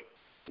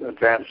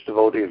advanced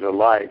devotees are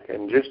like,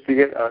 and just to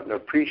get an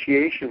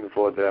appreciation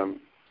for them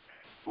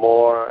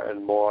more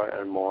and more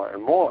and more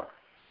and more.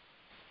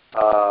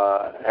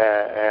 I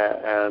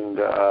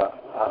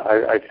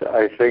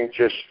think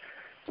just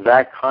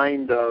that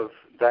kind of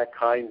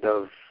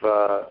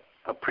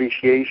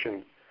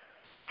appreciation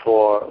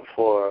for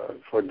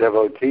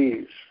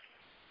devotees,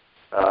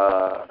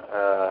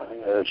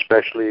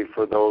 especially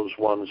for those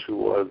ones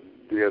who are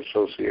the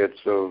associates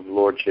of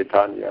Lord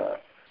Chaitanya,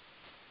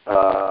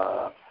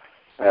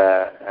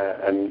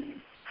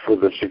 and for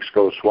the 6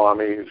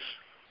 Goswamis.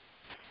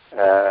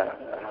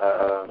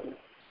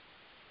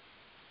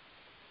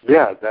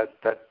 Yeah,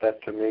 that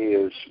to me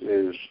is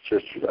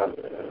just a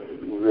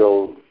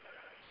real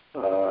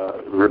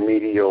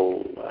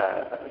remedial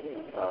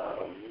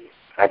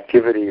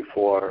activity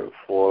for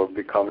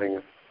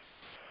becoming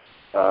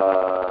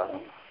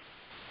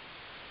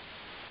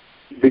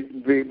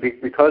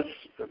because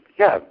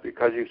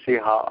you see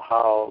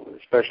how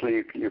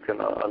especially you can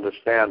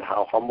understand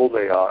how humble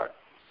they are,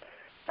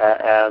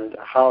 and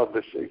how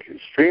this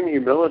extreme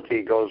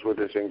humility goes with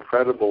this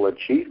incredible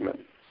achievement.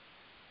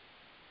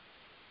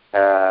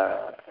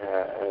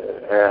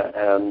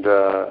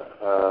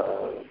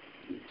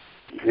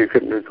 You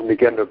can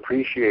begin to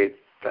appreciate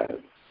that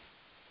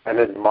and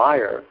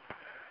admire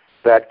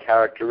that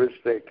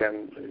characteristic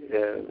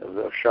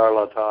of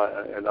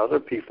Charlata and other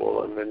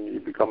people, and then you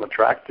become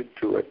attracted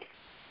to it.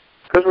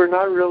 Because we're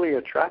not really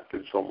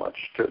attracted so much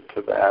to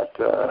that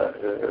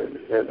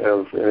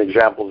in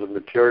examples of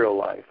material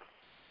life.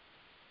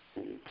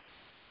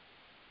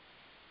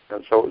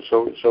 And so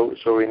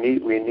we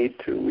need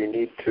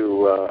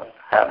to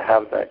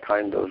have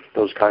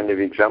those kind of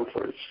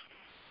exemplars.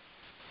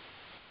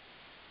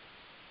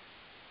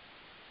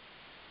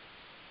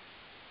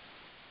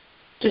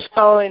 Just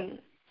following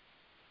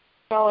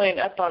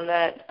up on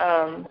that,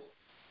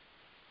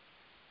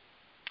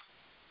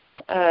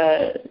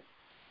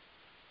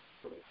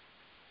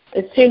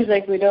 it seems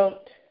like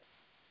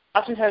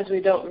oftentimes we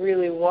don't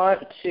really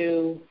want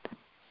to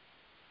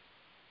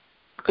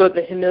go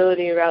the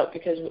humility route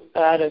because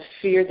out of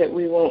fear that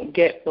we won't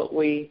get what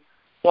we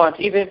want,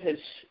 even if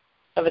it's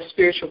of a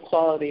spiritual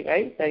quality,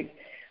 right? Like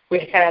we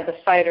kind of have to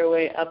fight our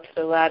way up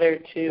the ladder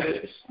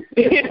to,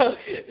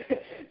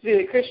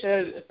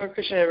 Krishna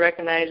to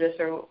recognize us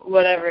or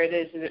whatever it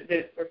is.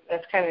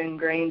 That's kind of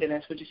ingrained in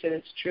us. Would you say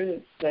that's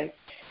true? It's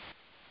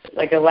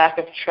like a lack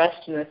of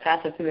trust in the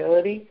path of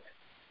humility?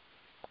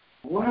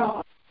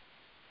 Well,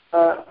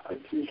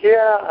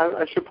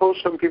 I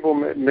suppose some people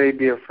may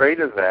be afraid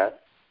of that.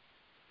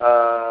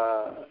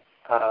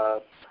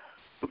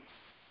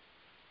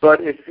 But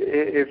if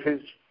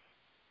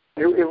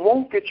it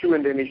won't get you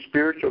into any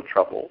spiritual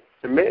trouble.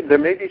 There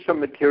may be some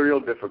material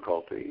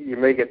difficulty. You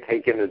may get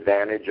taken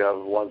advantage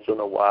of once in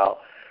a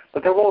while,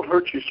 but that won't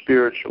hurt you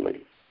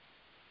spiritually.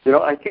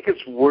 I think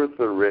it's worth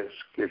the risk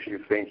if you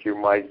think you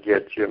might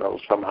get,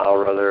 somehow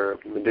or other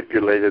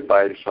manipulated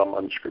by some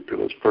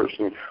unscrupulous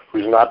person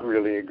who's not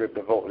really a good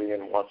devotee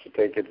and wants to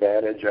take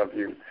advantage of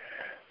you.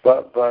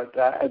 But the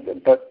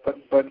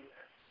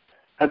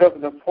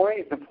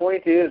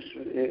point is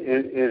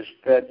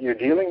that you're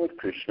dealing with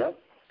Krishna.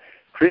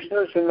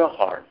 Krishna's in the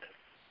heart,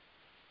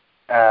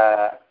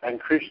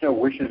 and Krishna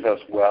wishes us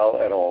well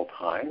at all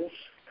times.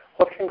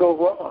 What can go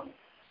wrong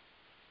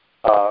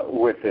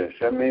with this?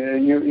 I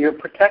mean, you're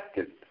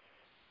protected,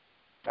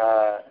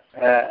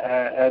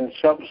 and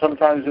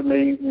sometimes it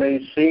may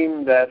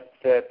seem that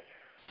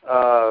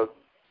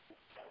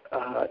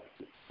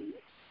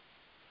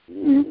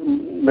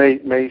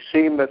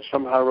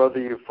somehow or other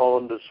you fall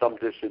into some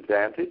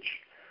disadvantage.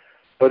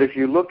 But if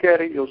you look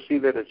at it, you'll see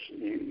that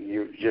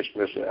you've just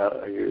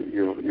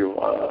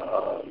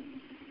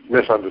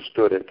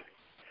misunderstood it,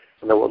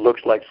 and that what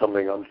looks like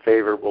something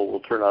unfavorable will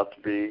turn out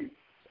to be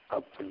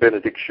a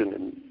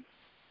benediction,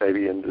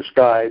 maybe in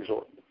disguise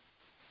or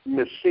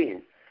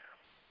misseen.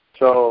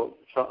 So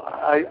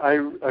I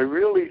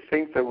really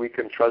think that we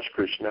can trust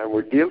Krishna, and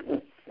we're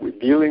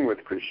dealing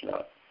with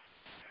Krishna.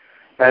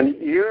 And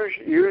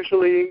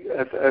usually,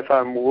 if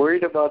I'm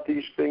worried about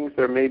these things,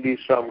 there may be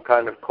some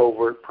kind of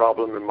covert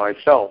problem in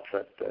myself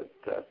that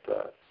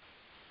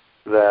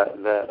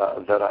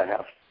I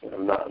have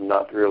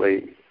not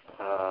really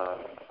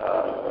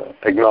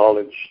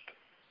acknowledged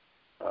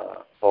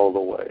all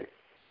the way,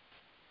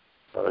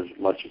 as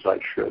much as I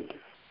should.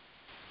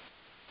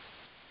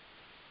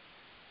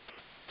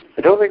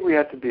 I don't think we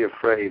have to be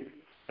afraid.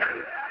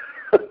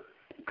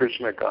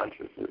 Krishna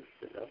consciousness.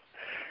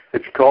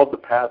 It's called the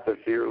path of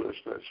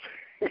fearlessness.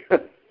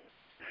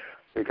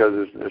 Because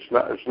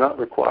it's not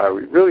required.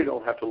 We really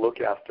don't have to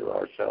look after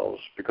ourselves,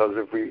 because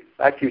if we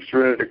actually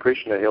surrender to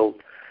Krishna,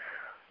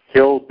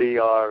 he'll be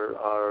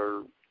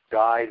our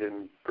guide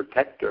and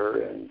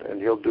protector,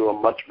 and he'll do a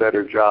much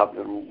better job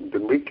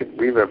than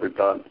we've ever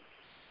done.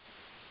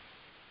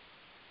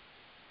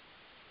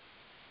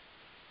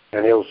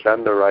 And he'll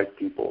send the right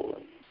people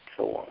and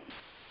so on.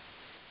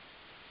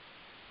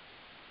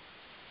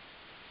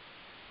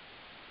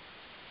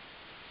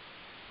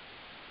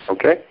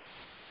 Okay?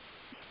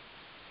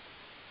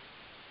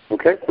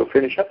 Okay, we'll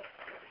finish up.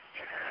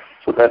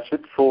 So that's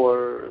it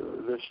for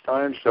this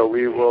time. So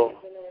we will...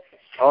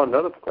 Oh,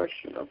 another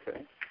question.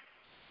 Okay.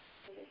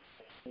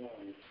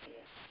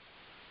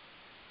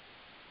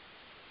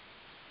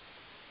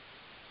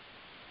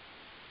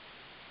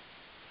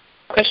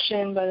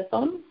 Question by the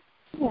phone?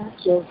 Yeah.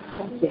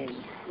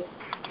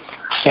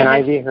 Can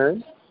I be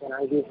heard?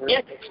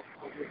 Yes.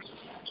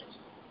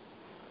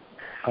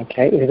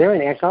 Okay. Is there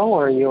an echo,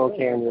 or are you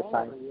okay on your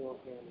side?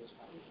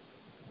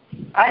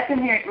 I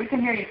can hear. We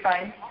can hear you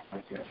fine.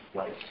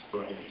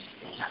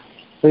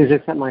 Please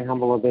accept my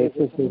humble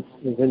obeisances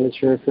as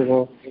immature.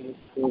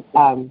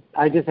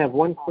 I just have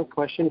one quick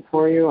question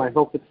for you. I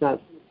hope it's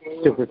not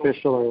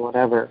superficial or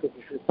whatever.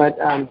 But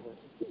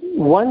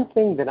one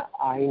thing that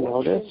I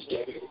noticed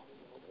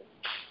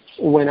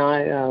when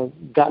I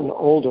gotten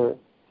older,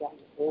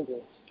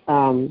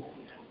 I'm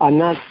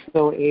not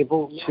so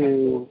able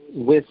to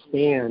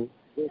withstand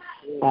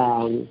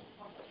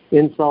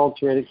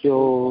insults,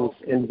 ridicules,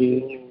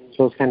 envy,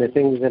 those kind of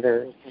things that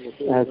are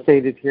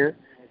stated here.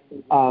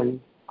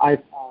 I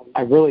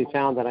really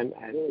found that I'm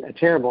a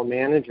terrible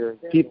manager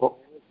of people,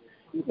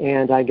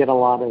 and I get a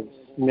lot of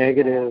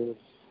negative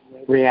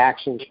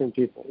reactions from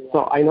people.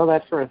 So I know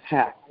that for a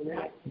fact.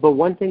 But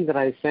one thing that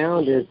I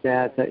found is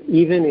that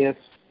even if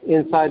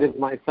inside of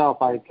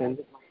myself I can,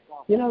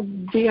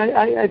 be,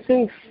 I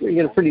think,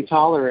 pretty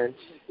tolerant,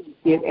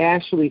 it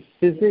actually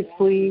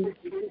physically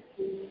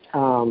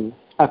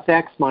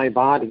affects my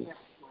body.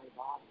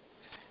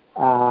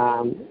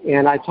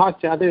 And I talk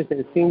to others, and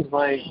it seems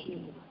like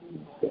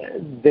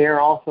they're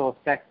also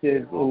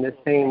affected in the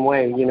same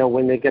way.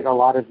 When they get a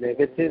lot of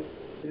negativity,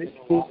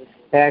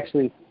 they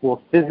actually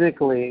will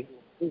physically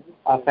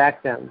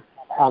affect them.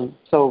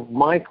 So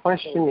my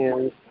question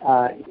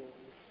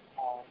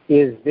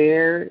is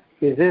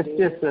this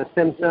just a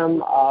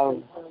symptom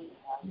of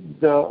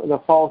the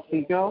false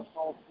ego,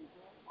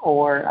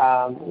 or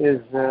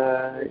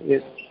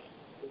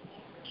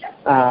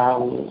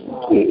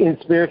in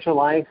spiritual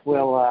life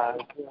will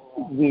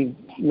we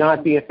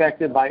not be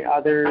affected by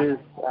others,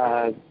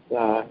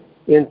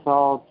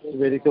 insults,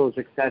 ridicules,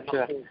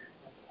 etc.,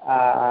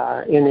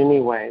 in any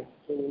way?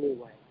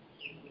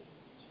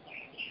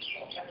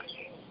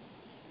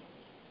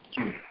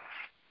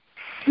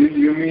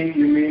 You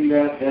mean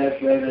that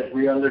if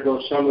we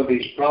undergo some of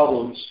these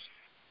problems,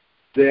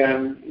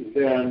 then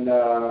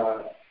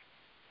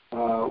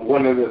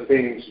one of the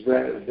things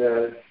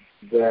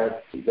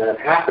that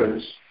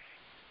happens,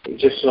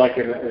 just like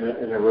in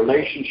a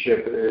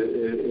relationship,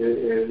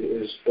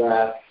 is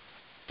that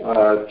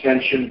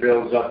tension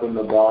builds up in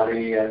the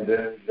body, and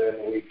then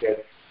we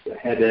get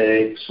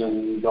headaches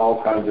and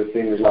all kinds of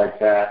things like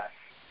that.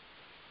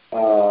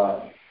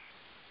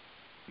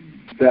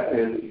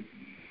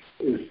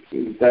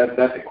 Is that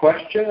the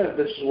question?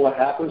 This is what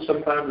happens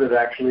sometimes. It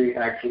actually,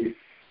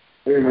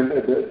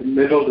 the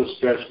mental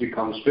distress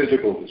becomes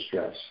physical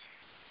distress.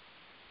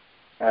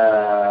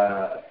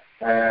 Of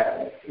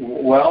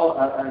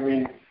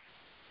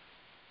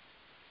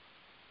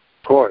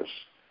course.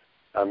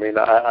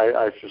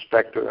 I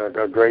suspect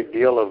a great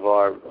deal of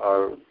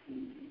our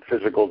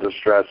physical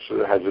distress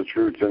has its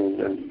roots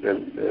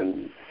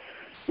in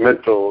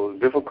mental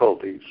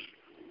difficulties.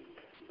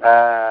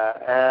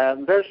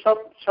 And there's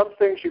some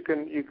things you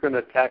can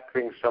attack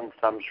things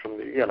sometimes from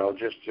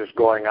just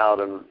going out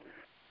and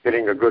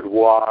getting a good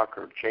walk,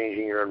 or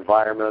changing your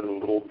environment a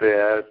little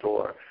bit,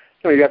 or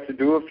you have to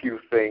do a few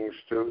things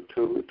to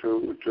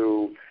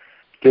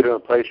get in a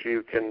place where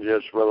you can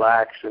just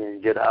relax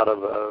and get out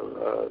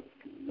of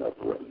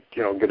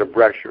get a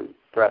breath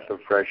of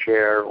fresh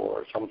air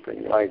or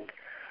something like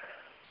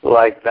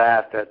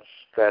that.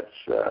 That's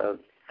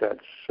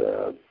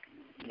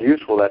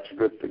useful. That's a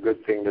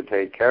good thing to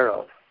take care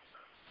of.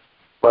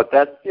 But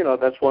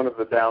that's one of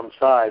the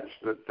downsides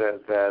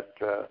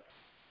that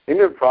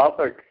even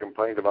Prabhupada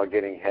complained about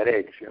getting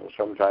headaches,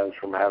 sometimes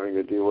from having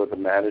to deal with the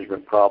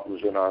management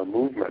problems in our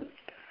movement.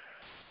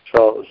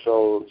 So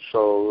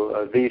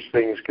these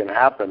things can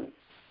happen.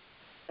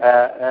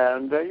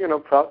 And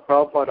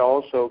Prabhupada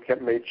also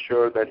made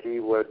sure that he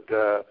would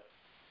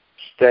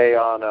stay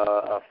on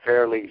a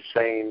fairly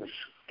sane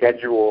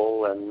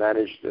schedule and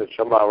managed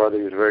somehow or other.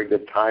 He was a very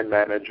good time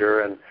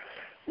manager and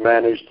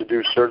managed to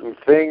do certain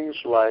things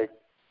like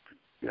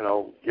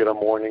get a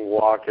morning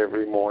walk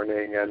every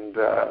morning and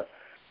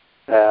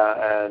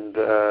and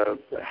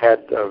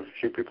had a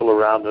few people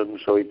around him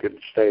so he could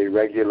stay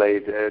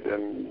regulated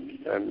and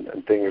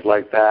things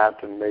like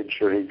that, and made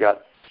sure he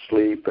got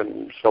sleep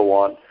and so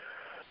on.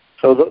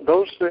 So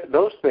those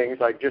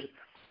things, our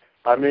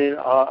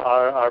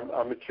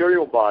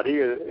material body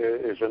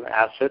is an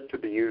asset to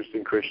be used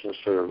in Krishna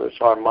service.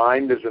 Our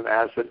mind is an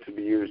asset to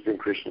be used in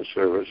Krishna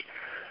service.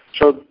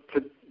 So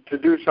to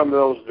do some of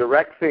those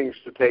direct things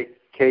to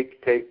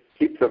keep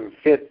them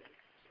fit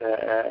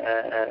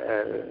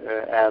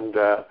and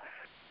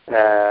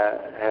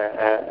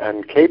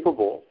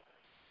capable,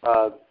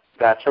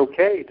 that's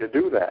okay to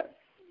do that,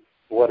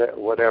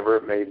 whatever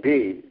it may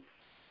be.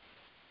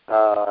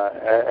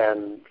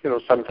 And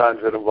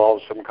sometimes it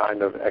involves some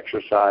kind of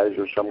exercise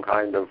or some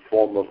kind of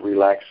form of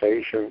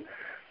relaxation.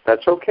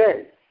 That's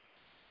okay.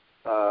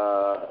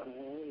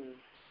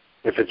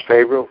 If it's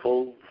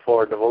favorable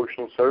for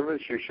devotional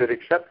service, you should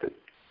accept it.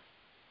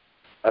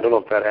 I don't know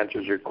if that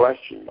answers your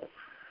question.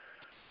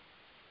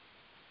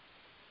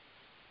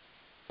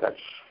 But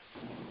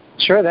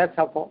Sure, that's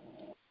helpful.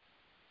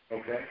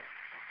 Okay.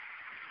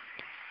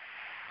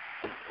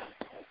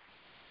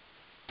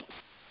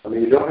 I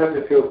mean, you don't have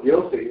to feel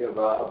guilty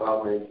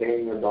about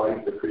maintaining the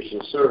body for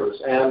Krishna service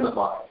and the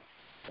mind.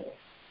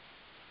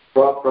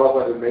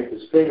 Prabhupada would make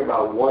this thing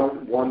about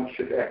one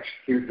should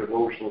execute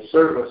devotional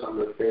service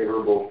under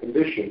favorable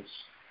conditions.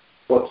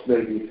 What's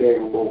may be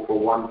favorable for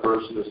one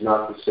person is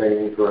not the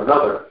same for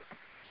another,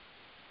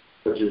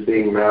 such as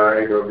being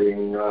married or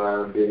being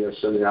a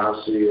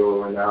sannyasi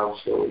or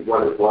renounced, or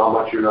how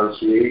much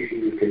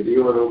renunciation you can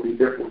deal with will be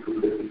different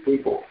from different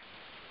people.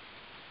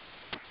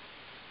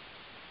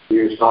 He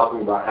was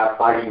talking about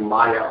fighting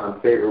Maya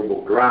on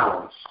favorable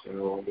grounds,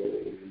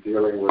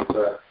 dealing with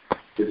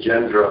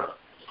Gajendra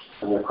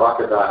and the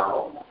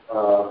crocodile,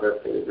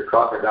 that the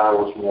crocodile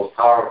was more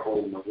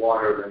powerful in the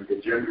water than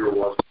Gajendra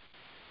was.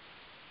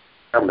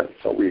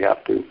 So we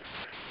have to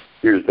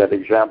use that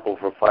example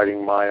for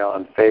fighting Maya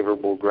on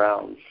favorable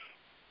grounds.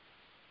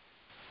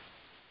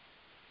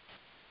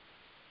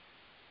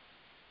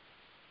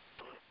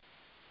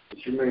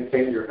 But you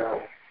maintain your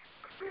health.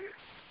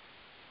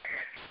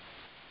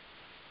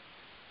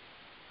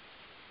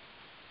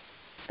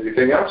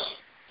 Anything else?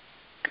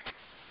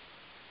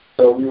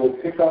 So we will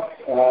pick up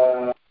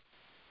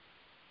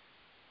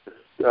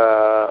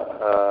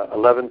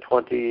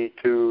 11:20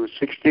 to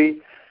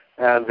 60,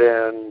 and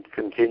then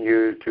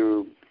continue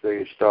to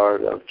the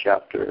start of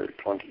chapter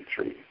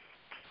 23.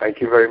 Thank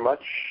you very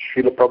much.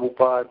 Srila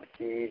Prabhupada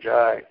ki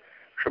jai.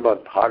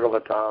 Srimad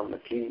Bhagavatam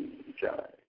ki jai.